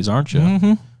boys, aren't you?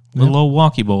 Mm-hmm. Little old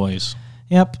walkie boys.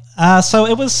 Yep. So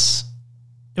it was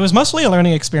mostly a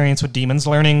learning experience with demons,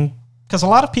 learning because a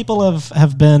lot of people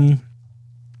have been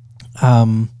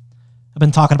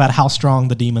talking about how strong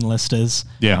the demon list is.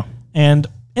 Yeah. And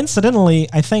incidentally,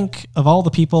 I think of all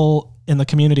the people in the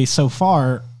community so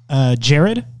far,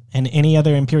 Jared and any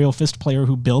other Imperial Fist player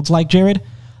who builds like Jared,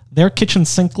 their kitchen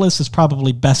sink list is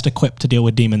probably best equipped to deal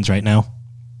with demons right now.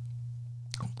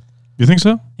 You think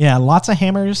so? Yeah, lots of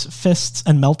hammers, fists,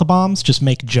 and melt-a-bombs just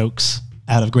make jokes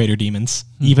out of greater demons,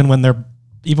 even when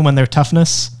their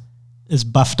toughness is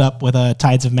buffed up with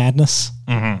Tides of Madness.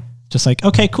 Mm-hmm. Just like,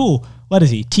 okay, cool. What is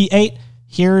he? T8.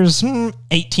 Here's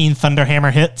 18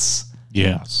 Thunderhammer hits.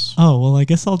 Yes. Oh, well, I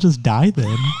guess I'll just die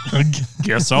then.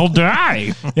 Guess I'll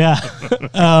die. Yeah.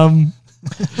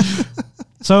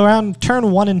 So around turn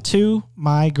 1 and 2,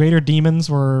 my greater demons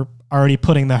were already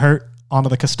putting the hurt onto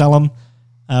the Castellum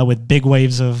with big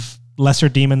waves of lesser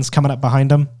demons coming up behind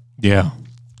them. Yeah.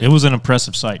 It was an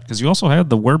impressive sight because you also had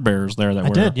the word bearers there that I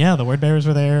were. did, yeah. The word bearers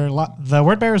were there. The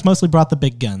word bearers mostly brought the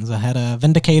big guns. I had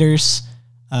Vindicators,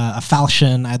 a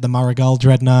Falchion. I had the Marigal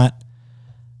Dreadnought,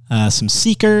 some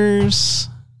Seekers.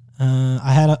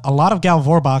 I had a lot of Gal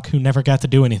Vorbach who never got to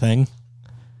do anything.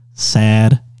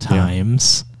 Sad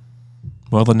times.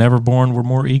 Well, the Neverborn were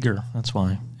more eager. That's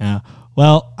why. Yeah.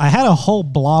 Well, I had a whole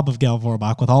blob of Gal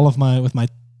Vorbach with my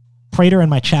Praetor and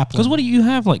my Chaplain. Because what do you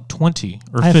have, like 20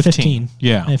 or 15? I have 15.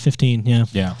 Yeah. I have 15, yeah.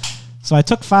 Yeah. So I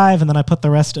took 5 and then I put the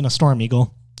rest in a Storm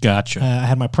Eagle. Gotcha. I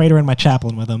had my Praetor and my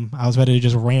Chaplain with them. I was ready to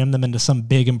just ram them into some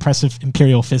big, impressive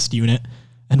Imperial Fist unit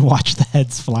and watch the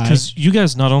heads fly. Because you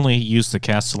guys not only used the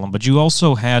Castellum, but you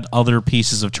also had other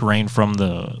pieces of terrain from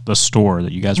the store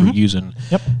that you guys were using.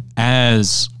 Yep.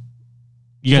 As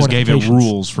you guys gave it Fortifications.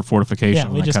 rules for fortification. Yeah,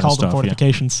 and we that just kind of called them stuff.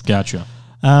 fortifications. Yeah.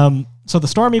 Gotcha. So the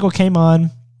Storm Eagle came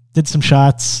on, did some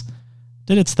shots,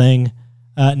 did its thing.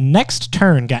 Next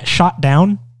turn, got shot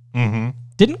down. Mm-hmm.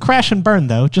 Didn't crash and burn,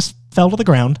 though. Just fell to the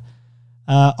ground.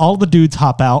 All the dudes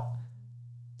hop out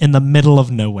in the middle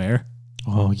of nowhere.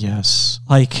 Oh, yes.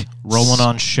 Like Rolling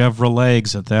on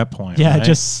Chevrolets at that point. Yeah, right?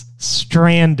 just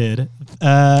stranded.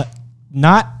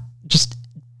 Not just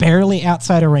barely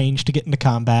outside of range to get into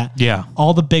combat. Yeah.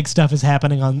 All the big stuff is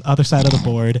happening on the other side of the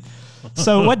board.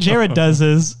 So what Jared does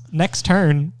is, next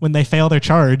turn, when they fail their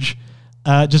charge,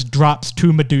 just drops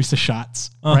 2 Medusa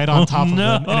shots right on top of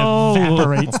them and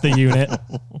evaporates the unit.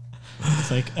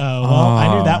 It's like, oh, well,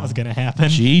 I knew that was going to happen.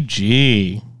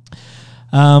 GG.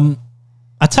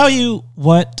 I'll tell you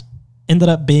what ended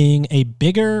up being a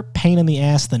bigger pain in the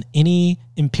ass than any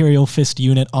Imperial Fist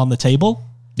unit on the table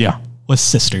Yeah. was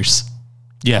Sisters.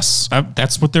 Yes.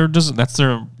 That's what that's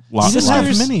their lot. He didn't have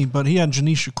Sisters- many, but he had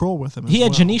Janisha Kroll with him. He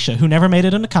had Janisha, who never made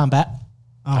it into combat.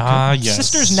 Yes.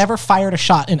 Sisters never fired a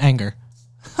shot in anger.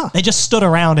 They just stood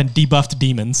around and debuffed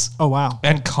demons. Oh, wow.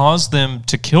 And caused them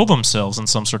to kill themselves in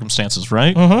some circumstances,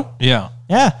 right? Mm-hmm. Yeah.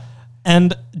 Yeah.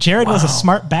 And Jared was a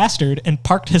smart bastard and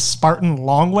parked his Spartan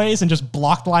long ways and just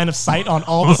blocked line of sight on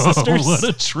all the sisters. What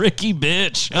a tricky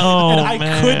bitch. Oh, and I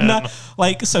man. could not,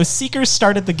 so Seekers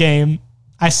started the game.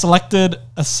 I selected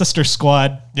a sister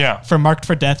squad for Marked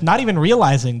for Death, not even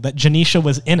realizing that Janisha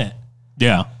was in it.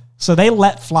 Yeah. So they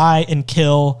let fly and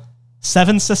kill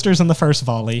 7 sisters in the first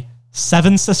volley,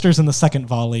 7 sisters in the second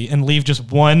volley, and leave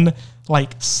just one,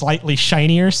 slightly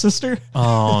shinier sister.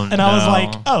 Oh, And I was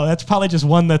like, oh, that's probably just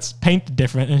one that's painted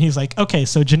different. And he's like, okay,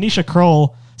 so Janisha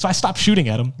Kroll. So I stopped shooting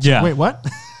at him. Yeah. Wait, what?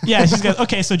 Yeah, she's going,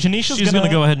 okay, so Janisha's She's going to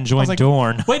go ahead and join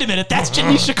Dorn. Wait a minute, that's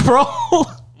Janisha Kroll.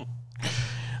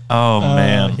 Oh,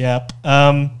 man. Yep.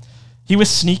 He was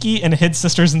sneaky and hid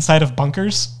sisters inside of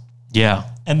bunkers. Yeah.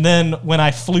 And then when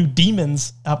I flew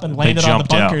demons up and landed on the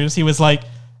jumped out. bunkers, he was like,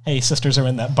 hey, sisters are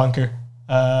in that bunker.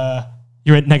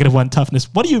 You're at -1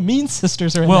 toughness. What do you mean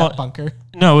sisters are in that bunker?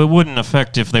 No, it wouldn't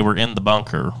affect if they were in the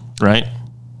bunker, right?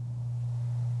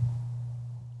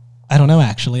 I don't know,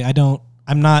 actually.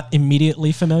 I'm not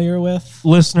immediately familiar with.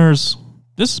 Listeners,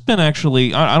 this has been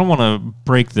actually, I don't want to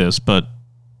break this, but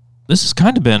this has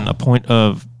kind of been a point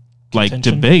of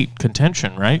Contention?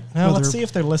 contention, right? Now, let's see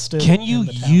if they're listed. Can you in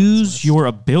the talents use list. your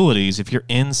abilities if you're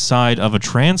inside of a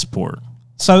transport?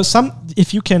 So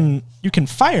if you can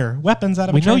fire weapons out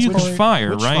of We a know you transport. can fire,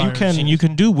 witch right? fires. And you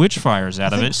can do witch fires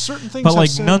out of think it. certain things but have like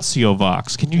said- Nuncio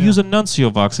Vox, can you use a Nuncio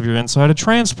Vox if you're inside a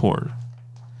transport?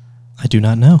 I do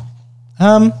not know.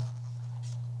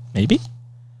 Maybe.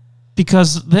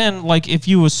 Because then, if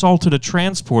you assaulted a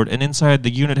transport and inside the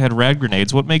unit had rad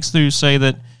grenades, what makes you say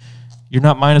that you're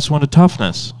not -1 to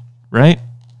toughness, right?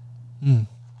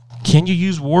 Can you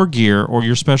use war gear or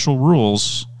your special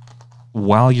rules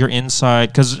while you're inside?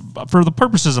 Because for the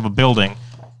purposes of a building,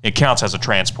 it counts as a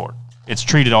transport. It's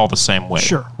treated all the same way.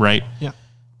 Sure. Right? Yeah.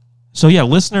 So, yeah,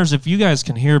 listeners, if you guys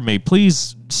can hear me,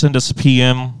 please send us a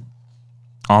PM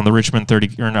on the Richmond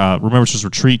Remembrance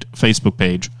Retreat Facebook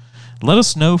page. Let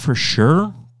us know for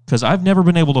sure, because I've never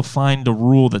been able to find a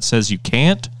rule that says you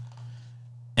can't.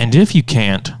 And if you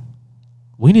can't,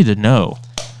 we need to know.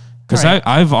 Because Right.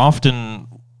 I've often,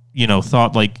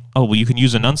 thought you can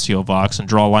use a Nuncio Vox and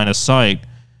draw a line of sight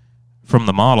from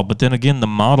the model. But then again, the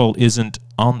model isn't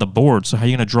on the board. So how are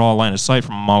you going to draw a line of sight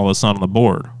from a model that's not on the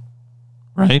board?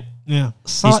 Right? Yeah.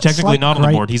 He's technically not on the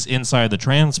board. He's inside the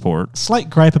transport. Slight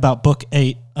gripe about Book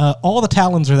 8. All the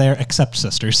Talons are there except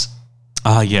Sisters.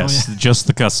 Ah, yes. Just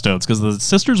the Custodes. Because the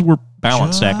sisters were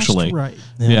balanced, Just actually. right.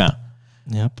 Yeah.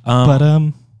 Yep.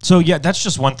 So, yeah, that's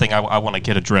just one thing I want to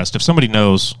get addressed. If somebody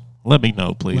knows, let me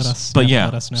know, please.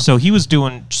 Let us know. So he was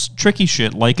doing just tricky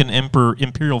shit like an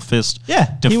Imperial Fist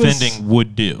defending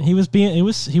would do. He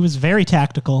was very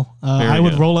tactical. I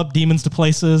would good. roll up demons to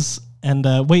places and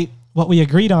wait. What we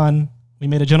agreed on, we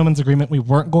made a gentleman's agreement. We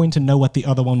weren't going to know what the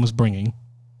other one was bringing.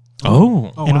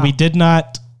 Oh. Oh, And wow. we did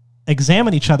not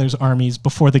examine each other's armies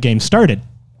before the game started,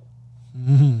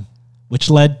 which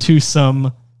led to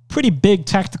some pretty big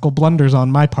tactical blunders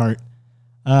on my part.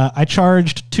 I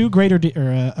charged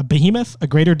a behemoth, a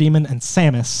greater demon, and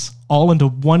Samus all into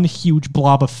one huge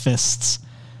blob of fists.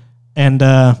 And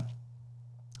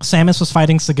Samus was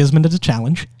fighting Sigismund at a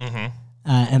challenge.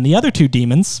 And the other 2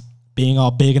 demons, being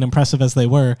all big and impressive as they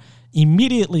were,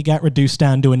 immediately got reduced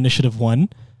down to Initiative 1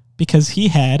 because he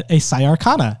had a Psi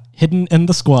Arcana hidden in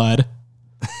the squad.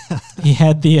 He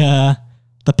had the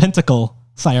Pentacle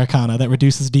Psi Arcana that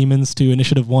reduces demons to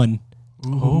Initiative 1.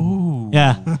 Ooh.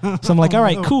 Yeah. So I'm like, all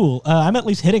right, cool. I'm at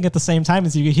least hitting at the same time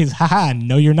as you. He's, haha,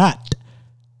 no, you're not.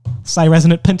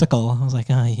 Psi-Resonant Pentacle. I was like,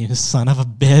 oh, you son of a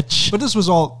bitch. But this was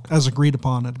all as agreed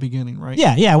upon at the beginning, right?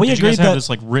 Yeah, we Did you agreed guys have that. this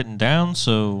like written down?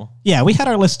 So Yeah, we had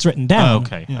our lists written down.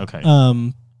 okay, Yeah.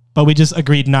 okay. But we just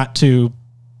agreed not to.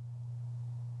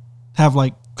 Have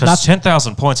like Because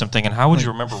 10,000 points, I'm thinking, how would you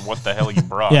remember what the hell you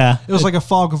brought? Yeah, it was like a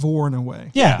fog of war in a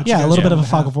way. yeah, That you a guys little bit of a wanted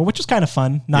to fog have. of war, which was kind of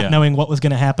fun, not Yeah. knowing what was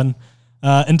going to happen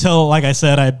until, like I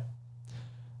said,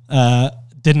 I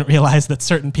didn't realize that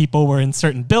certain people were in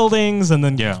certain buildings, and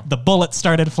then Yeah. the bullets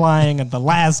started flying and the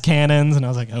las cannons, and I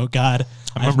was like, oh god,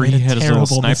 I remember I've he made a had his little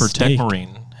terrible sniper mistake. tech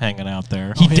marine hanging out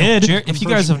there. He did. If you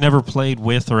guys have never played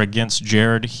with or against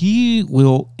Jared, he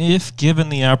will, if given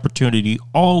the opportunity,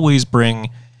 always bring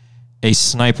a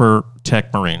sniper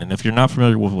tech marine. And if you're not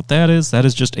familiar with what that is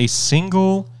just a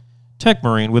single tech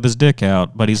marine with his dick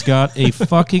out, but he's got a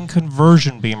fucking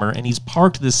conversion beamer, and he's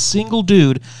parked this single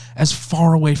dude as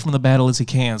far away from the battle as he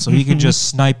can, so he can just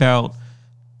snipe out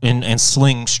and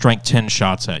sling strength 10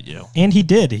 shots at you. And he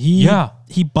did. Yeah.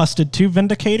 He busted 2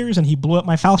 Vindicators and he blew up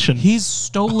my falchion. He's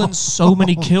stolen so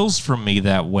many kills from me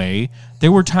that way.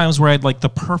 There were times where I had like the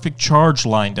perfect charge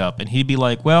lined up, and he'd be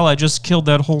like, well, I just killed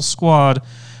that whole squad.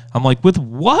 I'm like, with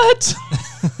what?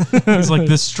 He's like,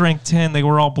 this strength 10, they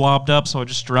were all blobbed up, so I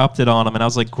just dropped it on him. And I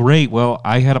was like, great, well,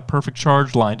 I had a perfect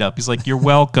charge lined up. He's like, you're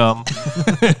welcome.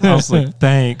 I was like,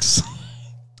 thanks.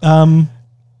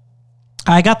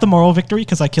 I got the moral victory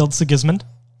because I killed Sigismund.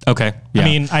 Okay. Yeah. I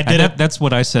mean, I And did it. That's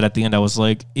what I said at the end. I was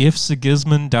like, if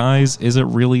Sigismund dies, is it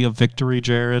really a victory,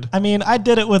 Jared? I mean, I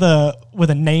did it with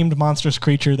a named monstrous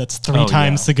creature that's 3 Oh,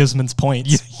 times yeah. Sigismund's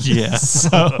points. Yes.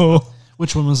 So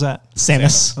Which one was that?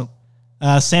 Samus. Oh.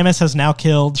 Samus has now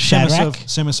killed Shadrach.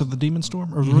 Samus of the Demon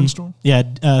Storm or the Rune Storm. Yeah,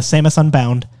 Samus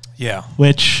Unbound, Yeah.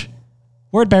 which,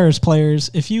 Word Bearers players,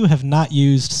 if you have not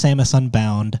used Samus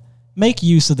Unbound, make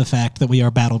use of the fact that we are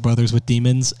battle brothers with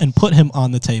demons and put him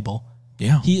on the table.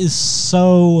 Yeah. He is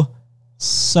so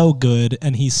good,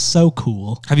 and he's so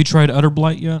cool. Have you tried Utter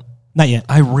Blight yet? Not yet.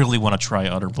 I really want to try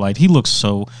Utter Blight. He looks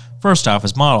so... First off,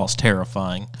 his model is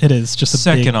terrifying. It is just a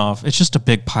Second big, off, it's just a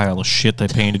big pile of shit they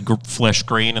painted flesh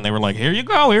green, and they were like, here you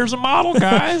go, here's a model,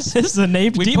 guys. This is a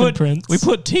named demon prince. We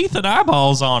put teeth and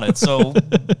eyeballs on it, so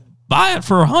buy it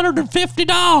for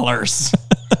 $150.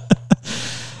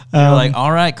 You're like,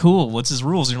 all right, cool. What's his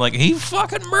rules? And you're like, he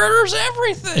fucking murders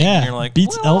everything. Yeah, And you're like,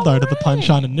 beats well, Eldar to the punch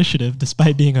all on initiative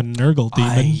despite being a Nurgle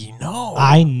demon. I know.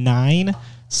 I-9.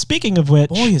 Speaking of which,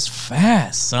 Boy is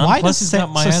fast, son. why Plus does he's got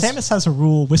my ass. Samus has a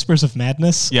rule, Whispers of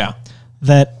Madness, Yeah.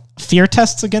 that fear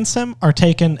tests against him are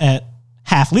taken at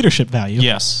half leadership value.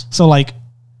 Yes. So like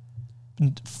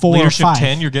 4 Leadership or 5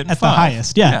 10, you're getting at 5. the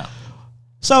highest. Yeah.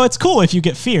 So it's cool if you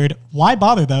get feared. Why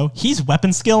bother though? He's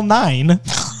weapon skill 9.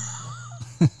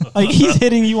 Like he's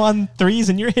hitting you on 3s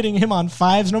and you're hitting him on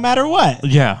 5s no matter what.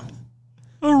 Yeah.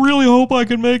 I really hope I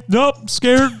can make... Nope, I'm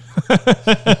scared.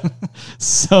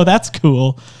 So that's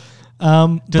cool.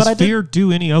 Does but I did- fear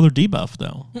do any other debuff,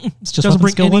 though? It's just Doesn't weapon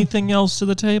bring skill 1. anything else to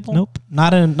the table? Nope.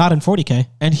 Not in 40K.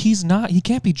 And he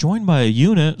can't be joined by a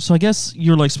unit, so I guess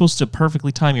you're like supposed to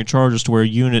perfectly time your charges to where a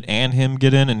unit and him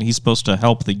get in, and he's supposed to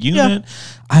help the unit.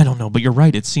 I don't know, but you're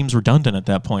right. It seems redundant at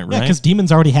that point, Yeah, right? because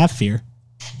demons already have fear.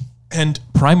 And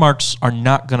Primarchs are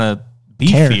not going to be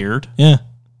Care. feared. Yeah.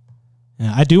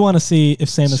 Yeah. I do want to see if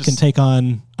Samus just- can take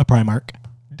on a Primarch.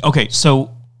 Okay,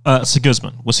 so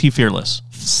Sigismund, was he fearless?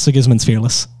 Sigismund's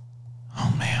fearless.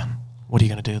 Oh, man. What are you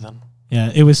going to do then?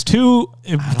 Yeah, it was 2.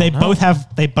 They know. both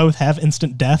have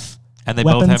instant death. And they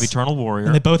weapons, both have Eternal Warrior.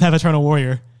 And they both have Eternal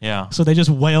Warrior. Yeah. So they just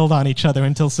wailed on each other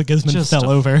until Sigismund Just fell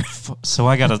a over. So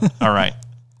I got to... All right.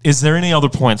 Is there any other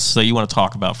points that you want to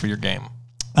talk about for your game?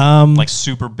 Like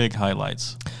super big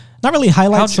highlights. Not really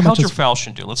highlights so How'd much your as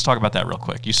falchion do? Let's talk about that real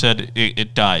quick. You said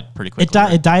it died pretty quickly.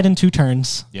 it died in 2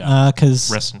 turns. Yeah.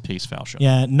 Because Rest in peace, falchion.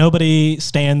 yeah, nobody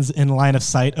stands in line of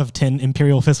sight of 10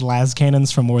 Imperial Fist las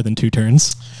cannons for more than 2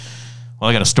 turns. Well,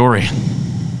 I got a story.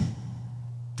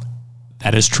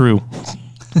 That is true.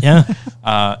 Yeah.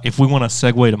 If we want to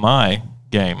segue to my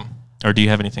game, or do you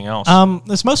have anything else?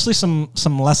 There's mostly some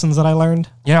lessons that I learned.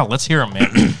 Yeah, let's hear them,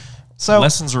 man. So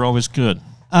Lessons are always good.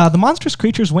 the monstrous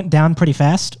creatures went down pretty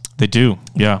fast, They do.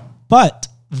 Yeah. but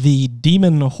the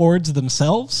demon hordes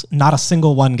themselves, not a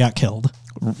single one got killed.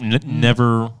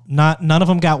 Never. None of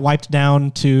them got wiped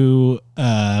down to.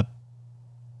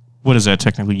 What is that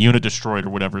technically? Unit destroyed or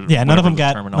whatever. Yeah, none of them whatever the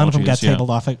got terminology is, yeah. tabled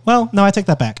off. Well, no, I take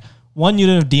that back. 1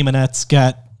 unit of demonettes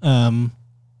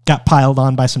got piled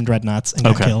on by some dreadnoughts and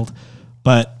got Okay. killed.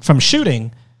 But from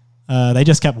shooting, they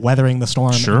just kept weathering the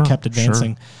storm Sure, and kept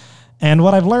advancing. And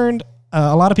what I've learned,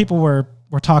 a lot of people were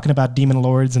talking about demon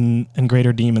lords and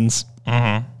greater demons.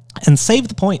 Mm-hmm. and save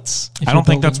the points. I don't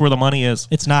think that's where the money is.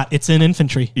 It's not. It's in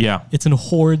infantry. Yeah. It's in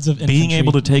hordes of infantry. Being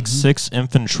able to take 6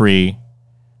 infantry,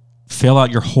 fill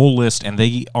out your whole list, and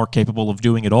they are capable of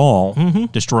doing it all,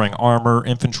 destroying armor,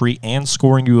 infantry, and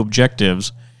scoring you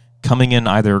objectives, coming in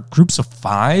either groups of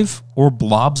 5 or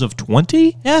blobs of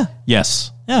 20? Yeah.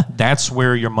 Yes. Yeah. That's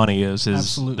where your money is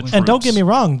Absolutely. the And don't troops. get me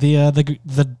wrong,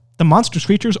 the monstrous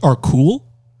creatures are cool.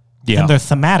 Yeah. And they're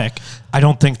thematic. I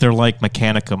don't think they're like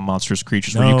Mechanicum monstrous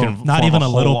creatures where you can not form even a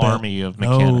whole little bit. army of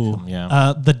Mechanicum.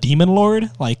 Yeah. The Demon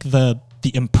Lord, like the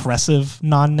impressive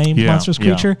non-named Yeah, monstrous yeah.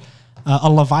 creature, a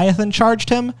Leviathan charged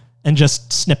him and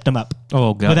just snipped him up.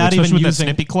 Oh god! Without Especially even with using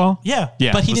that Snippy Claw. Yeah,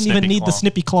 Yeah, but he the didn't even Snippy need Claw. the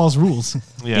Snippy Claw's rules.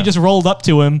 Yeah. He just rolled up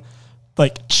to him,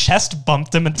 like chest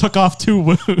bumped him and took off 2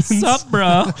 wounds. Sup,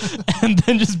 bro? And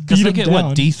then just beat Because him they get down.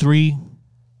 what D3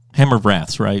 Hammer of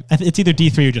Wraths, right? It's either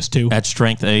D3 or just 2. At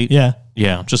strength 8. Yeah.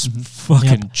 Yeah, just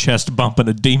fucking chest bumping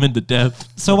a demon to death.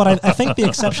 So what I think the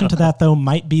exception to that though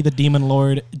might be the Demon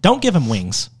Lord. Don't give him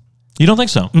wings. You don't think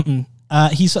so?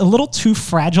 He's a little too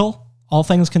fragile, all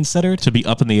things considered. To be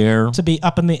up in the air. To be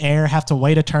up in the air, have to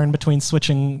wait a turn between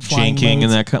switching flying Jinking and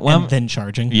modes that kind- well, and then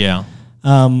charging. Yeah.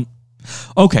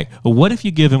 Okay, what if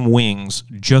you give him wings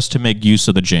just to make use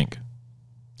of the Jink?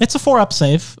 It's a 4-up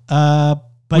save, but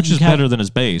Which you is have- better than his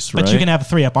base, right? But you can have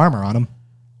 3-up armor on him.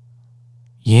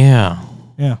 Yeah.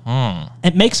 Yeah.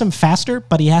 It makes him faster,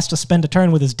 but he has to spend a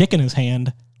turn with his dick in his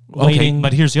hand, Okay, waiting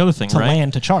but here's the other thing, to right?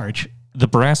 land to charge. The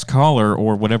brass collar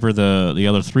or whatever the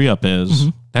other 3-up is,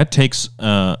 that takes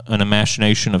an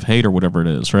imagination of hate or whatever it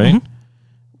is, right?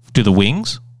 Do the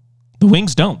wings? The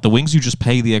wings don't. The wings you just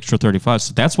pay the extra 35.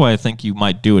 So that's why I think you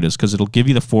might do it, is because it'll give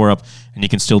you the 4-up and you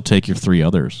can still take your 3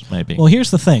 others, maybe. Well, here's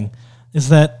the thing, is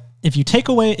that if you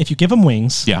give him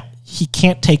wings, Yeah. he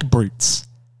can't take brutes.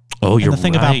 Oh, you're the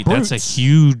thing about right. That's a brutes-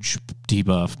 huge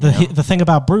debuff. The thing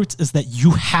about brutes is that you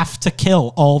have to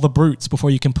kill all the brutes before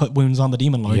you can put wounds on the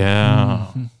Demon Lord. Yeah.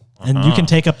 And you can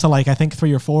take up to like, I think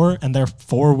 3 or 4, and they're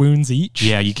 4 wounds each.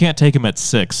 Yeah, you can't take them at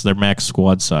 6. They're max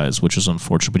squad size, which is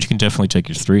unfortunate, but you can definitely take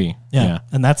your 3. Yeah.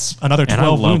 And that's another And I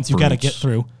 12 love wounds you got to brutes. get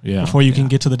through Yeah. before you can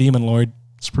get to the Demon Lord.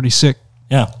 It's pretty sick.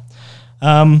 Yeah.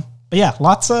 But yeah,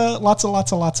 lots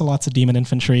of demon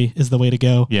infantry is the way to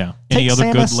go. Yeah. Any Take other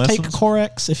good Samus, lessons? take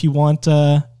Corex if you want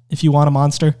a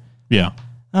monster. Yeah.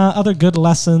 Other good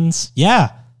lessons.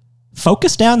 Yeah.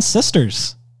 Focus down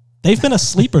sisters. They've been a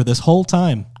sleeper this whole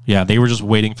time. Yeah, they were just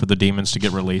waiting for the demons to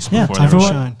get released Yeah, before they were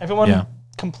shine. everyone Yeah.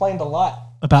 complained a lot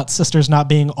about sisters not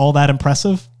being all that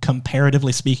impressive,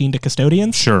 comparatively speaking, to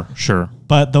custodians. Sure.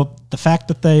 But the fact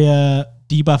that they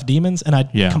debuff demons, and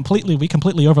we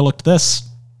completely overlooked this.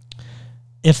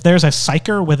 If there's a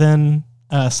psyker within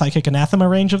psychic anathema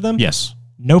range of them, Yes.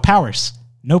 no powers,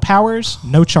 no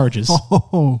charges.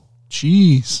 Oh,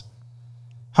 jeez.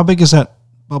 How big is that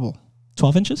bubble?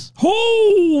 12 inches.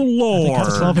 Oh, I think it's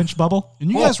a Lord. 12-inch bubble.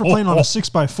 And you guys were playing on a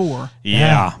 6x4.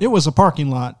 Yeah. It was a parking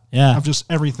lot. Yeah. Of just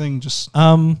everything. Just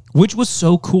Which was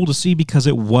so cool to see because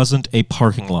it wasn't a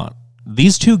parking lot.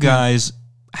 These two guys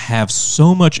have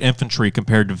so much infantry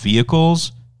compared to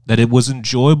vehicles that it was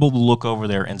enjoyable to look over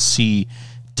there and see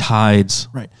tides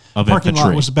right. of Parking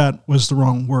infantry. lot was the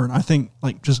wrong word. I think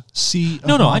like just sea. Of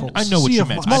No, I models. know what Sea you of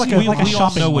meant. models. More like a we all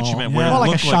shopping know what you mall. meant. Yeah. Where it More like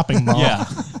a looked shopping mall. Yeah.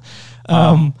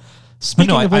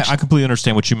 Speaking But of no, which, I completely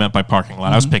understand what you meant by parking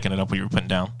lot. I was picking it up what you were putting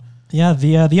down. yeah,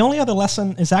 the only other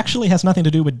lesson is actually has nothing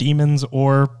to do with demons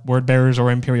or word bearers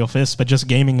or imperial fists, but just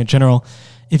gaming in general.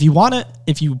 If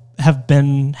you have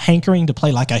been hankering to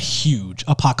play like a huge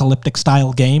apocalyptic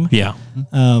style game, Yeah.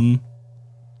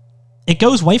 it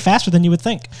goes way faster than you would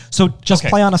think. So just okay.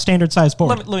 play on a standard size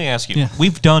board. Let me ask you. Yeah.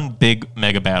 We've done big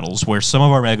mega battles where some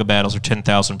of our mega battles are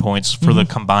 10,000 points for the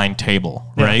combined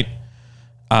table, right?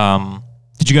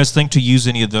 Did you guys think to use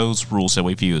any of those rules that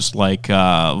we've used, like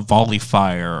volley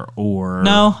fire or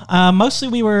No,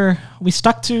 mostly we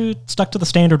stuck to the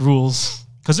standard rules.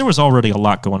 Because there was already a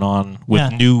lot going on with Yeah.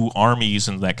 new armies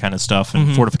and that kind of stuff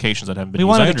and fortifications that haven't been We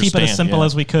used. wanted I to keep it as understand, simple yeah.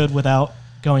 as we could without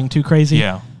going too crazy.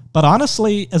 Yeah. But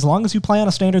honestly, as long as you play on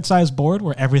a standard size board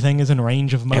where everything is in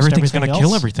range of most Everything's everything going to else,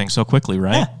 kill everything so quickly,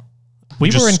 right? Yeah. We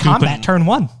Just were in scooping- combat turn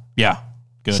 1. Yeah.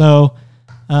 Good. So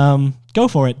go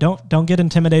for it. Don't get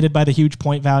intimidated by the huge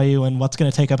point value and what's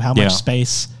going to take up how much Yeah.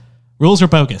 space. Rules are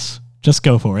bogus. Just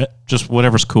go for it. Just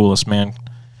whatever's coolest, man.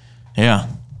 Yeah.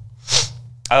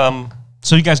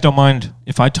 So you guys don't mind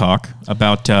if I talk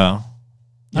about I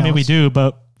mean, we do,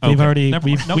 but we've Okay. already Never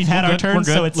we've, mind. Nope, we've had we're our good. We're turn,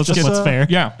 good. so it's Let's just get- what's fair.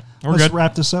 yeah. We're Let's good.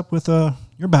 wrap this up with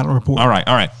your battle report. All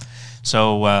right.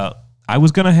 So I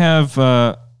was gonna have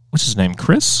what's his name,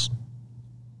 Chris?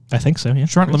 I think so. Yeah.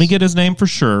 Let me get his name for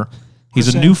sure. He's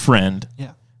Chris a new friend,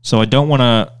 Yeah. so I don't want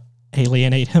to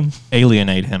alienate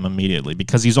him immediately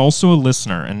because he's also a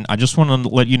listener. And I just want to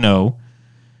let you know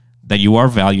that you are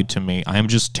valued to me. I am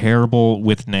just terrible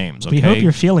with names, okay? We hope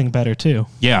you're feeling better, too.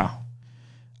 Yeah.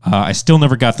 I still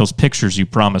never got those pictures you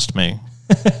promised me.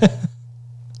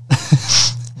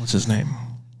 What's his name?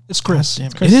 It's Chris.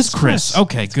 It is Chris.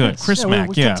 Okay, good. Chris Mack,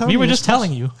 We were just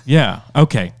telling you. Yeah,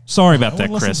 okay. Sorry about that,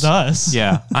 one Chris. listens to us.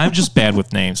 Yeah, I'm just bad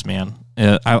with names, man.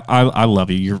 I love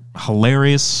you. You're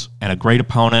hilarious and a great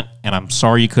opponent, and I'm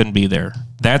sorry you couldn't be there.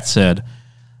 That said,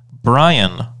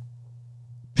 Brian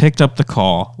picked up the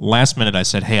call. Last minute, I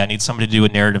said, hey, I need somebody to do a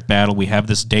narrative battle. We have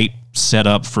this date set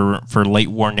up for late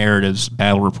war narratives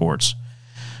battle reports.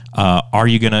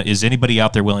 Is anybody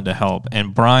out there willing to help?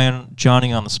 And Brian,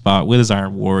 Johnny on the spot with his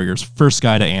Iron Warriors, first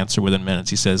guy to answer within minutes.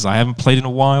 He says, I haven't played in a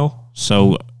while,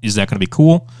 so is that going to be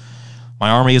cool? My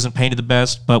army isn't painted the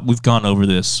best, but we've gone over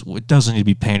this. It doesn't need to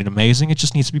be painted amazing. It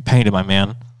just needs to be painted, my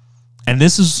man. And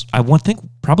this is, I think,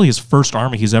 probably his first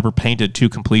army he's ever painted to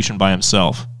completion by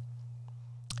himself.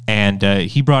 And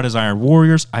he brought his Iron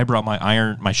Warriors. I brought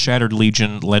my Shattered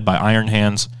Legion led by Iron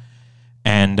Hands.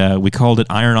 And we called it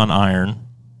Iron on Iron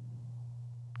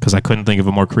because I couldn't think of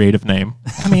a more creative name.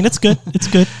 I mean, it's good. It's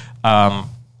good.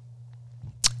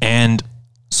 And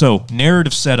so,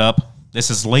 narrative setup. This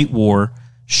is late war.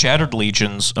 Shattered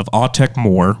Legions of Autek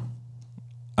Mor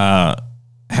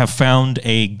have found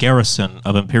a garrison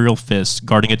of Imperial Fists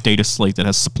guarding a data slate that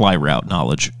has supply route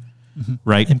knowledge. Mm-hmm.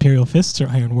 Right? Imperial Fists or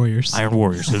Iron Warriors? Iron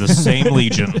Warriors. They're the same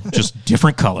legion, just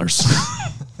different colors.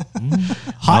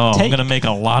 Hot take. I'm going to make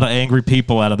a lot of angry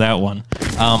people out of that one.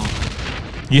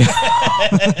 Yeah.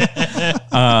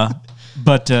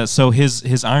 So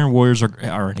his Iron Warriors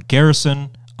are in a garrison.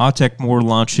 Autek Mor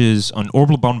launches an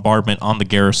orbital bombardment on the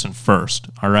garrison first.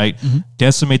 All right? Mm-hmm.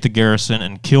 Decimate the garrison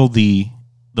and kill the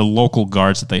local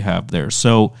guards that they have there.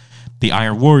 So the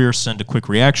Iron Warriors send a quick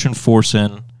reaction force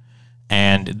in,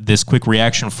 and this quick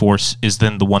reaction force is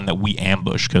then the one that we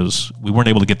ambush because we weren't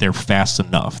able to get there fast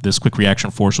enough. This quick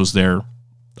reaction force was there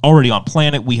already on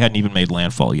planet. We hadn't even made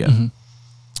landfall yet. Mm-hmm.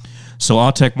 So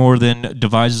Autek Mor then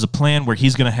devises a plan where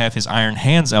he's going to have his Iron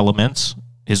Hands elements,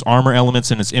 his armor elements,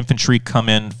 and his infantry come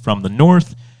in from the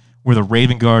north, where the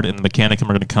Raven Guard and the Mechanicum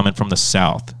are going to come in from the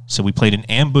south. So we played an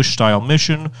ambush-style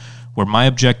mission where my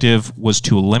objective was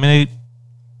to eliminate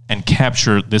and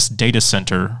capture this data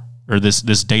center, or this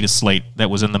data slate that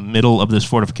was in the middle of this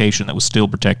fortification that was still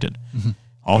protected. Mm-hmm.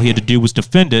 All he had to do was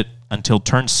defend it until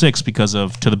turn 6 because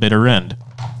of to the bitter end.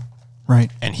 Right.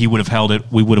 And he would have held it.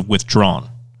 We would have withdrawn.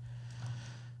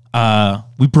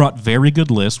 We brought very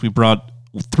good lists. We brought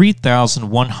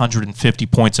 3,150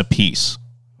 points apiece.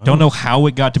 Don't know how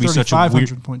it got to be such a weird...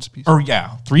 3,500 points apiece.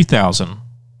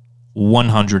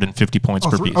 3,150 points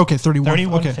per piece. Okay,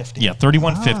 3,150. Yeah,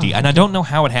 3,150. And I don't know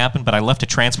how it happened, but I left a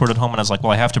transport at home, and I was like,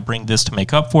 well, I have to bring this to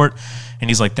make up for it. And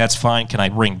he's like, that's fine. Can I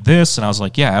bring this? And I was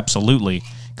like, yeah, absolutely.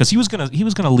 Because he was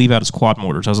gonna leave out his quad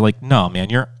mortars. I was like, no, man,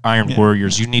 you're Iron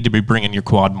Warriors. You need to be bringing your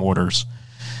quad mortars.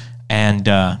 And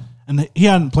he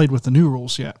hadn't played with the new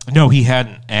rules yet. No, he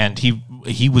hadn't. And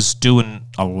he was doing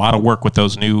a lot of work with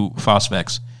those new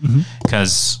Phosphex.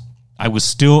 Because... he was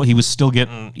still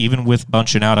getting, even with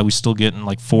bunching out, I was still getting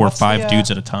like 4 or 5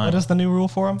 dudes at a time. What is the new rule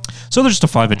for him? So there's just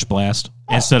a 5-inch blast.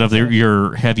 Instead of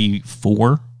your heavy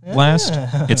 4 blast,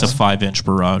 it's a 5-inch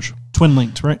barrage. Twin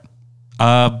linked, right?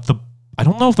 I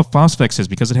don't know if the Phosphex is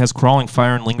because it has crawling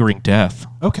fire and lingering death.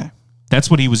 Okay. That's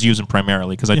what he was using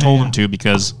primarily because I told him to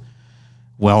because,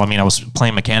 well, I mean, I was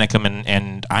playing Mechanicum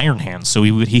and Iron Hands, so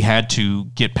he had to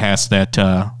get past that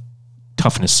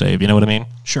toughness save. You know what I mean?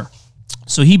 Sure.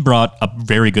 So he brought a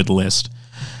very good list,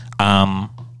 and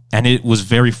it was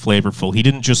very flavorful. He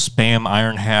didn't just spam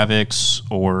Iron Havocs,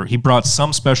 or he brought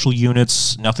some special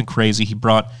units, nothing crazy. He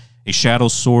brought a Shadow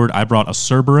Sword. I brought a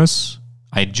Cerberus.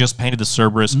 I had just painted the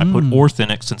Cerberus. I put Orth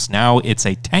in it since now it's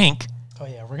a tank. Oh,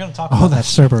 yeah, we're going to talk about that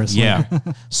Cerberus later.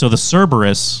 Yeah. So the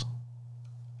Cerberus,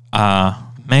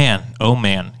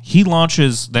 man, he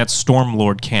launches that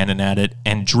Stormlord cannon at it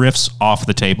and drifts off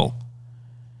the table.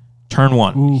 Turn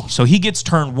 1. Ooh. So he gets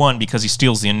turn 1 because he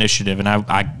steals the initiative. And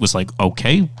I was like,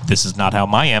 okay, this is not how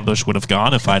my ambush would have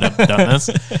gone if I'd have done this.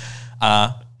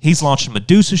 He's launching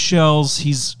Medusa shells.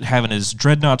 He's having his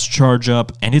dreadnoughts charge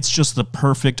up. And it's just the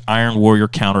perfect Iron Warrior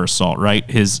counter assault, right?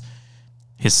 His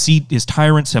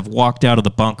tyrants have walked out of the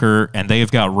bunker and they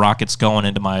have got rockets going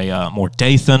into my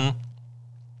Mordathan.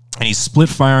 And he's split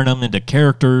firing them into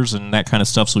characters and that kind of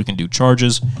stuff so we can do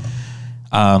charges.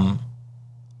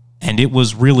 And it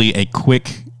was really a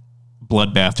quick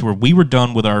bloodbath where we were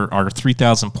done with our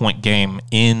 3,000 point game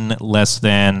in less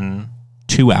than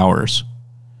 2 hours.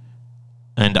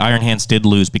 and Iron Hands did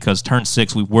lose because turn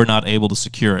 6 we were not able to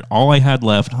secure it. All I had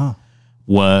left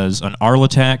was an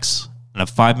Arlatax and a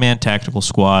 5-man tactical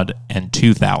squad and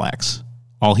 2 Thalax.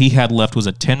 All he had left was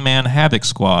a 10-man Havoc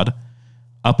squad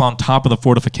up on top of the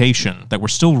fortification that were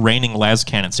still raining las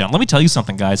cannons down. Let me tell you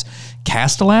something, guys.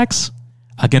 Castellax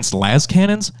against las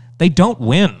cannons, they don't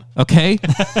win, okay?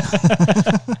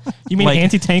 You mean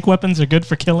anti-tank weapons are good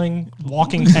for killing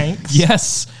walking tanks?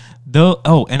 Yes.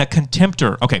 And a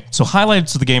Contemptor. Okay, so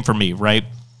highlights of the game for me, right,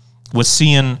 was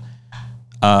seeing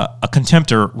a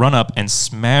Contemptor run up and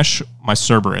smash my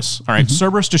Cerberus. All right,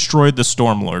 Cerberus destroyed the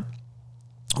Stormlord,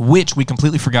 which we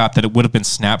completely forgot that it would have been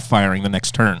snap firing the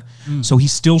next turn. So he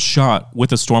still shot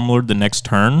with a Stormlord the next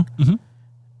turn,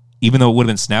 even though it would have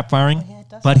been snap firing,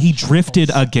 but he drifted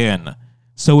again.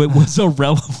 So it was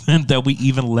irrelevant that we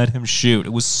even let him shoot.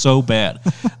 It was so bad.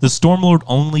 The Stormlord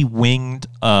only winged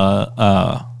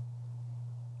a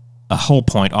hull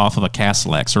point off of a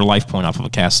Castellax, or life point off of a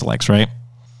Castellax, right?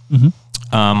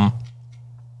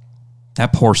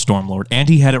 That poor Stormlord. And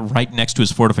he had it right next to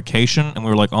his fortification, and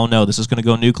we were like, oh no, this is going to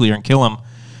go nuclear and kill him,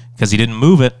 because he didn't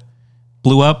move it.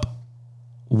 Blew up,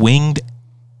 winged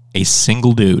a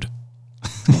single dude.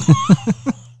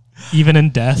 Even in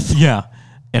death? Yeah.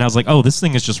 And I was like, oh, this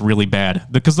thing is just really bad,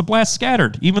 because the blast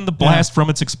scattered. Even the blast from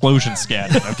its explosion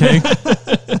scattered, okay?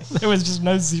 There was just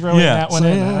no zero in that one.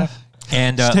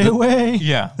 And Stay away.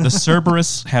 Yeah, the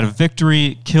Cerberus had a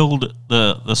victory, killed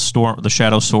the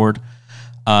Shadow Sword,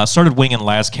 started winging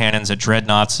las cannons at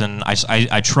dreadnoughts, and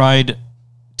I tried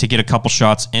to get a couple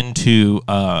shots into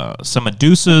some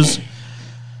Medusas.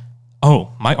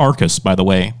 Oh, my Arcus, by the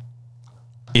way.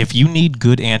 If you need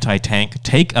good anti-tank,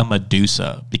 take a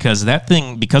Medusa, because that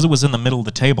thing, because it was in the middle of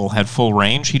the table, had full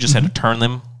range. He just had to turn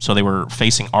them so they were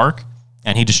facing arc,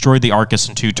 and he destroyed the Arcus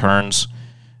in 2 turns.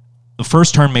 The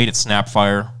first turn made it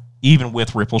snapfire. Even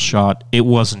with Ripple Shot, it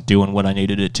wasn't doing what I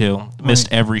needed it to.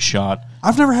 Missed every shot.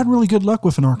 I've never had really good luck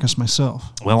with an Arcus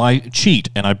myself. Well, I cheat,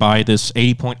 and I buy this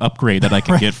 80-point upgrade that I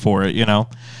can get for it, you know.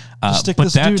 Stick But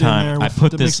this that dude in time, there I with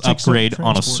put the this big 6-7 upgrade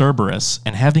on a transport. Cerberus,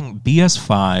 and having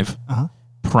BS5,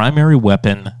 primary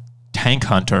weapon, Tank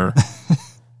Hunter...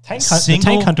 The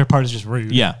tank hunter part is just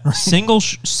rude. Yeah, single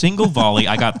volley.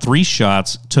 I got 3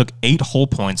 shots, took 8 hull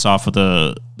points off of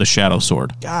the Shadow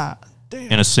Sword God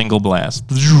damn. in a single blast.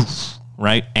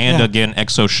 Right? And again,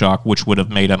 Exo Shock, which would have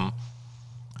made him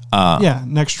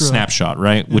an extra snapshot,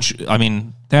 right? Yeah. Which, I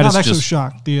mean, that not is Exo just...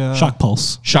 Shock. The Shock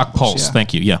Pulse. Shock Pulse, yeah.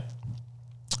 Thank you, yeah.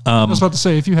 I was about to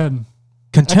say, if you had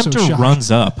Contemptor Exo Shock.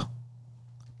 runs up,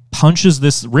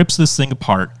 rips this thing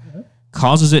apart,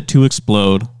 causes it to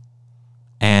explode,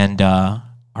 and our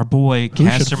boy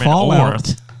Casterman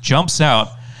Orth jumps out.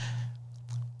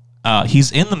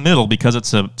 He's in the middle because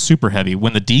it's a super heavy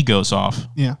when the D goes off.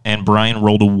 Yeah. And Brian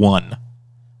rolled a 1.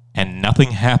 And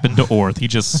nothing happened to Orth. He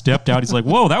just stepped out. He's like,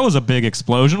 whoa, that was a big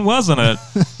explosion, wasn't it?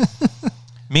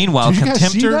 Meanwhile, Did you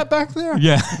guys see Contemptor... that back there?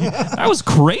 Yeah. That was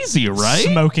crazy, right?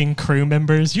 Smoking crew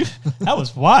members. That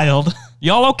was wild.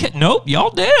 Y'all okay? Nope, y'all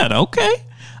dead. Okay.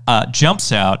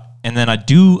 Jumps out, and then I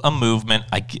do a movement.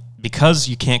 Because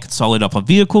you can't consolidate up a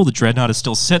vehicle, the Dreadnought is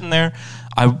still sitting there.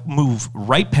 I move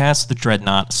right past the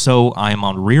Dreadnought, so I'm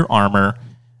on rear armor.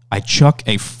 I chuck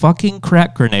a fucking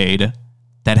crack grenade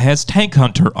that has Tank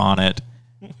Hunter on it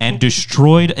and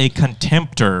destroyed a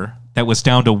Contemptor that was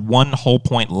down to 1 hull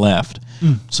point left.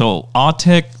 So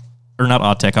Autek, or not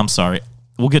Autek, I'm sorry.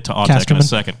 We'll get to Autek in a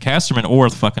second. Casterman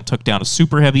Orth fucking took down a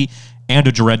Super Heavy and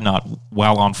a Dreadnought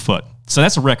while on foot. So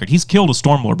that's a record. He's killed a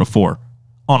Stormlord before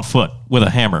on foot with a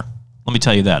hammer. Let me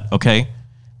tell you that, okay?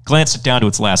 Glanced it down to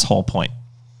its last hull point.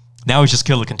 Now he's just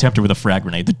killed a Contemptor with a frag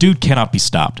grenade. The dude cannot be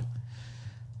stopped.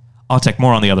 Autek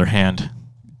Moore, on the other hand,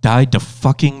 died to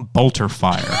fucking bolter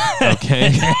fire,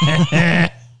 okay?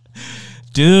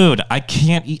 Dude, I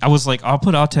can't eat. I was like, I'll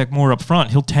put Autek Moore up front.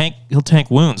 He'll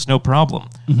tank wounds, no problem.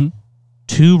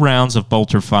 2 rounds of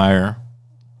bolter fire,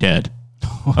 dead.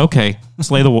 Okay,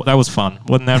 slay the wolf. That was fun.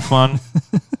 Wasn't that fun?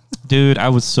 Dude, I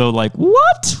was so like,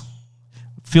 what?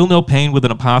 Feel no pain with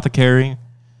an apothecary?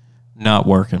 Not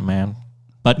working, man.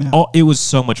 But it was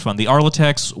so much fun. The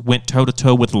Arlatax went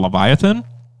toe-to-toe with the Leviathan,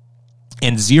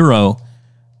 and Zero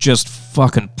just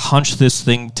fucking punched this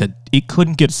thing to... It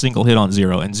couldn't get a single hit on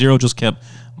Zero, and Zero just kept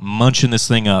munching this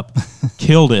thing up,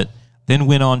 killed it, then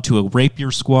went on to a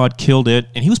Rapier squad, killed it,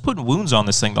 and he was putting wounds on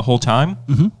this thing the whole time.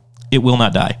 It will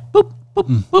not die. Boop,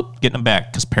 boop, boop. Getting him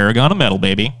back, because Paragon of Metal,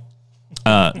 baby.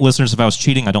 Listeners, if I was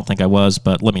cheating, I don't think I was,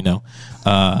 but let me know.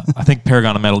 I think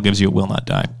Paragon of Metal gives you a will not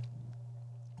die.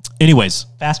 Anyways,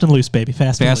 fast and loose, baby.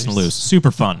 Fast and loose. Super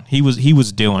fun. He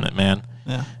was doing it, man.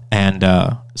 Yeah.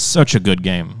 And such a good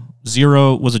game.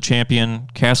 Zero was a champion.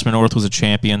 Casimir North was a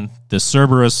champion. The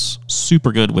Cerberus,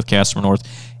 super good with Casimir North.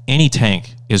 Any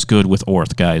tank is good with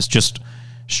Orth, guys. Just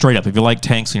straight up. If you like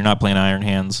tanks and you're not playing Iron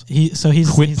Hands,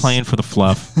 He's quit playing for the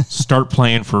fluff. Start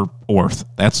playing for Orth.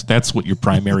 That's what your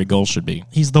primary goal should be.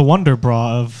 He's the wonder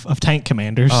bra of tank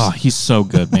commanders. Oh, he's so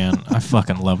good, man. I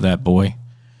fucking love that boy.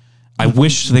 I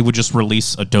wish they would just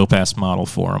release a dope-ass model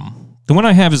for him. The one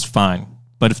I have is fine,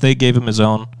 but if they gave him his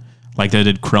own, like they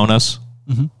did Kronos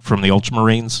from the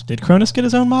Ultramarines. Did Cronus get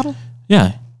his own model?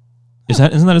 Yeah.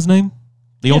 Isn't that his name?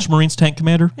 The Ultramarines tank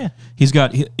commander? Yeah.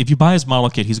 If you buy his model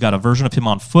kit, he's got a version of him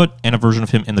on foot and a version of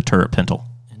him in the turret pintle.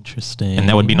 Interesting. And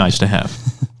that would be nice to have.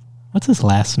 What's his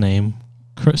last name?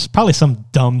 Probably some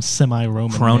dumb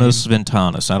semi-Roman Cronus name.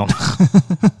 Ventanus. I don't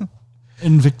know.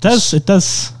 Invictus. It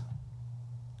does.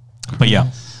 But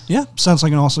yeah, Yeah, sounds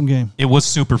like an awesome game. it was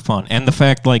super fun. And the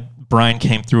fact, like, Brian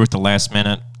came through at the last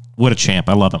minute. What a champ.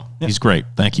 I love him. Yep. He's great.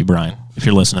 Thank you, Brian, if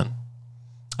you're listening.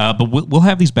 But we'll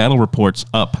have these battle reports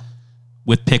up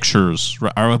with pictures.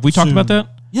 Have we talked Soon. about that?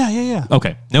 Yeah.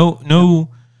 Okay. No,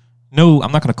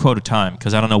 I'm not going to quote a time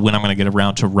because I don't know when I'm going to get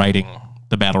around to writing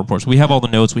the battle reports. We have all the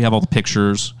notes. We have all the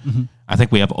pictures. I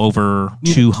think we have over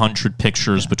 200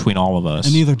 pictures between all of us.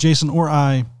 And neither Jason or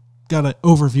I got an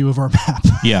overview of our map.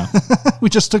 Yeah. We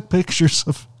just took pictures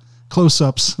of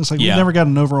close-ups. It's like we Yeah. never got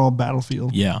an overall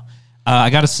battlefield. Yeah.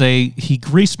 I got to say, he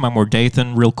greased my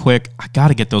Mordathan real quick. I got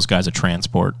to get those guys a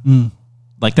transport.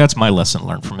 Like, that's my lesson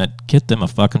learned from it. Get them a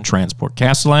fucking transport.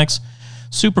 Castellax,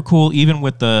 super cool, even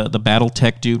with the battle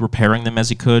tech dude repairing them as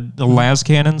he could. The las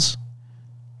cannons,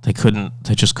 they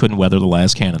just couldn't weather the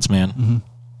las cannons, man.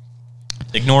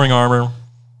 Ignoring armor,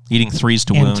 eating threes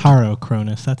to wound. Antaro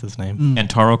Cronus, that's his name. And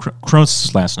Taro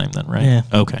Kronos' last name then, right? Yeah.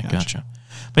 Okay, gotcha.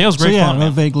 But yeah, it was great fun, a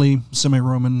man. vaguely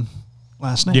semi-Roman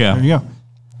last name. Yeah. There you go.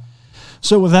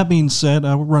 So with that being said,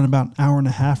 we're running about an hour and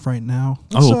a half right now.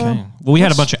 Let's, Okay. Well, we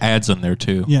had a bunch of ads in there,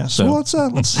 too. Yeah. So So,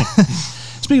 let's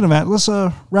speaking of that, let's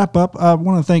wrap up. I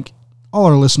want to thank all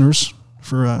our listeners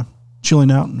for chilling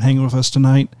out and hanging with us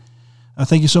tonight.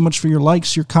 Thank you so much for your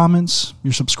likes, your comments,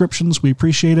 your subscriptions. We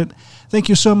appreciate it. Thank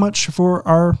you so much for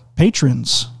our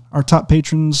patrons. Our top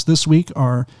patrons this week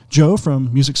are Joe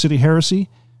from Music City Heresy,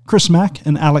 Chris Mack,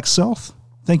 and Alex Self.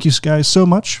 Thank you guys so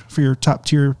much for your top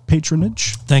tier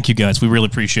patronage. thank you, guys. We really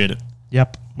appreciate it.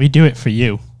 Yep. We do it for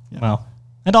you. Well,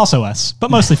 and also us, but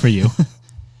mostly for you.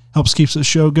 Helps keeps the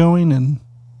show going and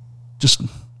just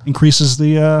increases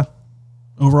the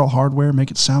overall hardware,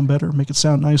 make it sound better, make it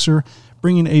sound nicer,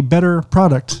 bringing a better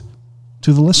product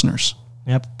to the listeners.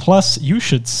 Yep. Plus, you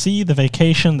should see the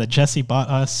vacation that Jesse bought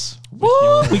us.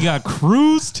 We got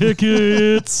cruise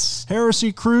tickets.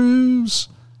 Heresy Cruise.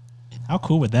 How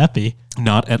cool would that be?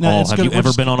 Not at No, all. it's Have good. you We're ever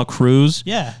just- been on a cruise?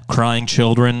 Yeah. Crying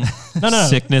children, No.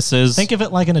 sicknesses. Think of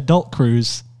it like an adult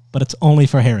cruise, but it's only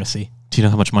for heresy. Do you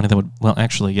know how much money that would? Well,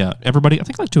 actually, yeah. Everybody, I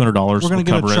think like $200. We're going to would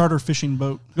get a cover charter fishing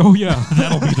boat. It. Oh yeah,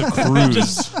 that'll be the cruise.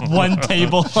 Just one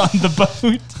table on the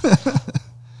boat.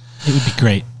 It would be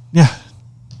great. Yeah.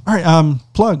 All right.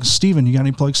 Plugs. Steven, you got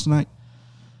any plugs tonight?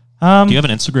 Do you have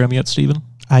an Instagram yet, Steven?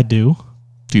 I do.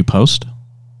 Do you post?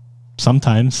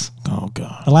 Sometimes. Oh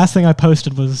god. The last thing I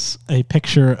posted was a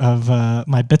picture of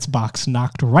my Bits box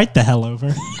knocked right the hell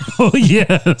over. Oh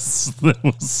yes, that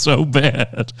was so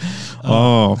bad.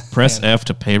 Oh, press F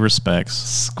to pay respects.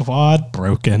 Squad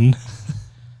broken.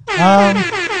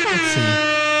 Let's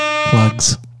see.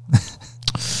 Plugs.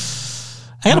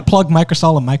 I got to plug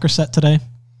Microsol and Microset today,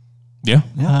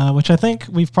 Yeah. which I think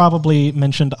we've probably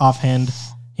mentioned offhand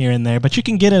here and there, but you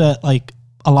can get it at like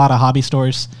a lot of hobby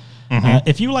stores.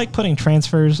 If you like putting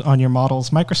transfers on your models,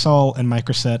 Microsol and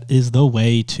Microset is the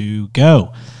way to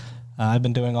go. I've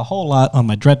been doing a whole lot on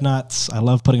my Dreadnoughts. I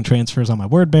love putting transfers on my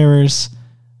Word Bearers.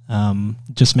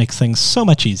 Just makes things so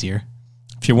much easier.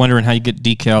 If you're wondering how you get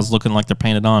decals looking like they're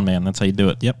painted on, man, that's how you do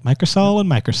it. Yep, Microsol and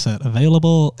Microset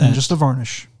available. And At, just a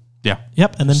varnish. Yeah.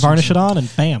 yep, and then varnish it on and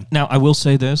bam. Now I will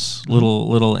say this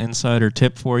little insider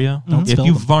tip for you: Don't if spill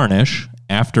you them. varnish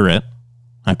after it,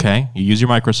 okay, you use your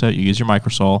Microset, you use your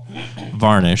Microsol,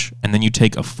 varnish, and then you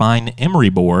take a fine emery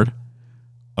board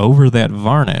over that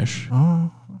varnish,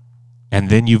 and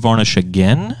then you varnish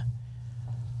again.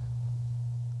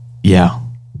 Yeah,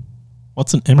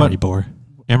 What's an emery bore?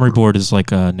 emery board is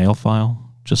like a nail file.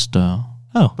 Just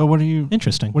Oh, But what do you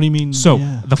interesting. What do you mean? so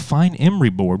yeah. the fine emery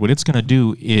board, what it's going to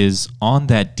do is on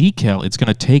that decal, it's going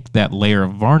to take that layer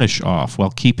of varnish off while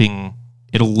keeping.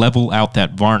 It'll level out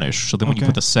that varnish. So then when you Okay.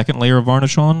 put the second layer of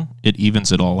varnish on, it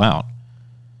evens it all out.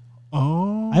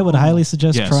 Oh. I would highly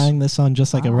suggest Yes. trying this on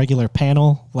just like a regular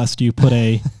panel, lest you put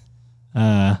a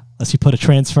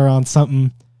transfer on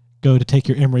something go to take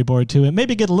your emery board to it.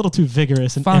 Maybe get a little too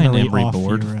vigorous and Fine emery emery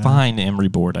board. Fine emery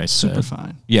board, I said. Super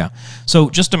fine. Yeah. So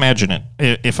just imagine it.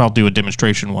 If I'll do a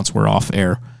demonstration once we're off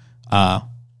air.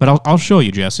 But I'll show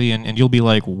you, Jesse, and you'll be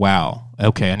like, wow,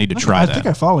 okay, I need to try that. I think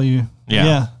I follow you.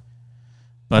 Yeah.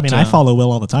 But, I mean, I follow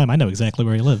Will all the time. I know exactly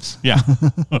where he lives. Yeah.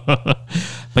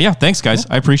 But yeah, thanks, guys.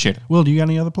 I appreciate it. Will, do you got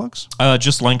any other plugs?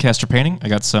 Just Lancaster Painting. I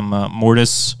got some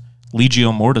Mortis,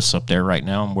 Legio Mortis up there right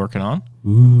now I'm working on.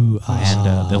 Ooh,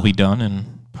 And they'll be done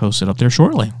and posted up there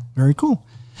shortly. Very cool.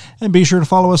 And be sure to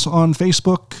follow us on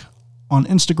Facebook, on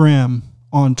Instagram,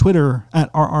 on Twitter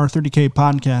at RR30K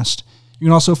Podcast. You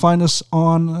can also find us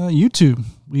on YouTube.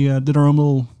 We did our own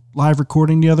little live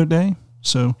recording the other day,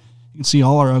 so you can see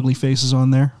all our ugly faces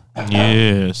on there.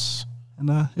 Yes. And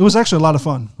it was actually a lot of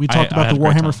fun. We talked about the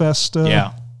Warhammer Fest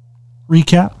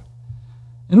recap,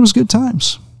 and it was good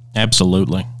times.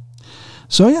 Absolutely.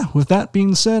 So yeah, with that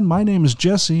being said, my name is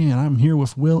Jesse, and I'm here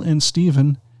with Will and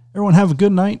Steven. Everyone have a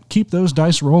good night. Keep those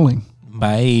dice rolling.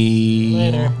 Bye.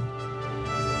 Later.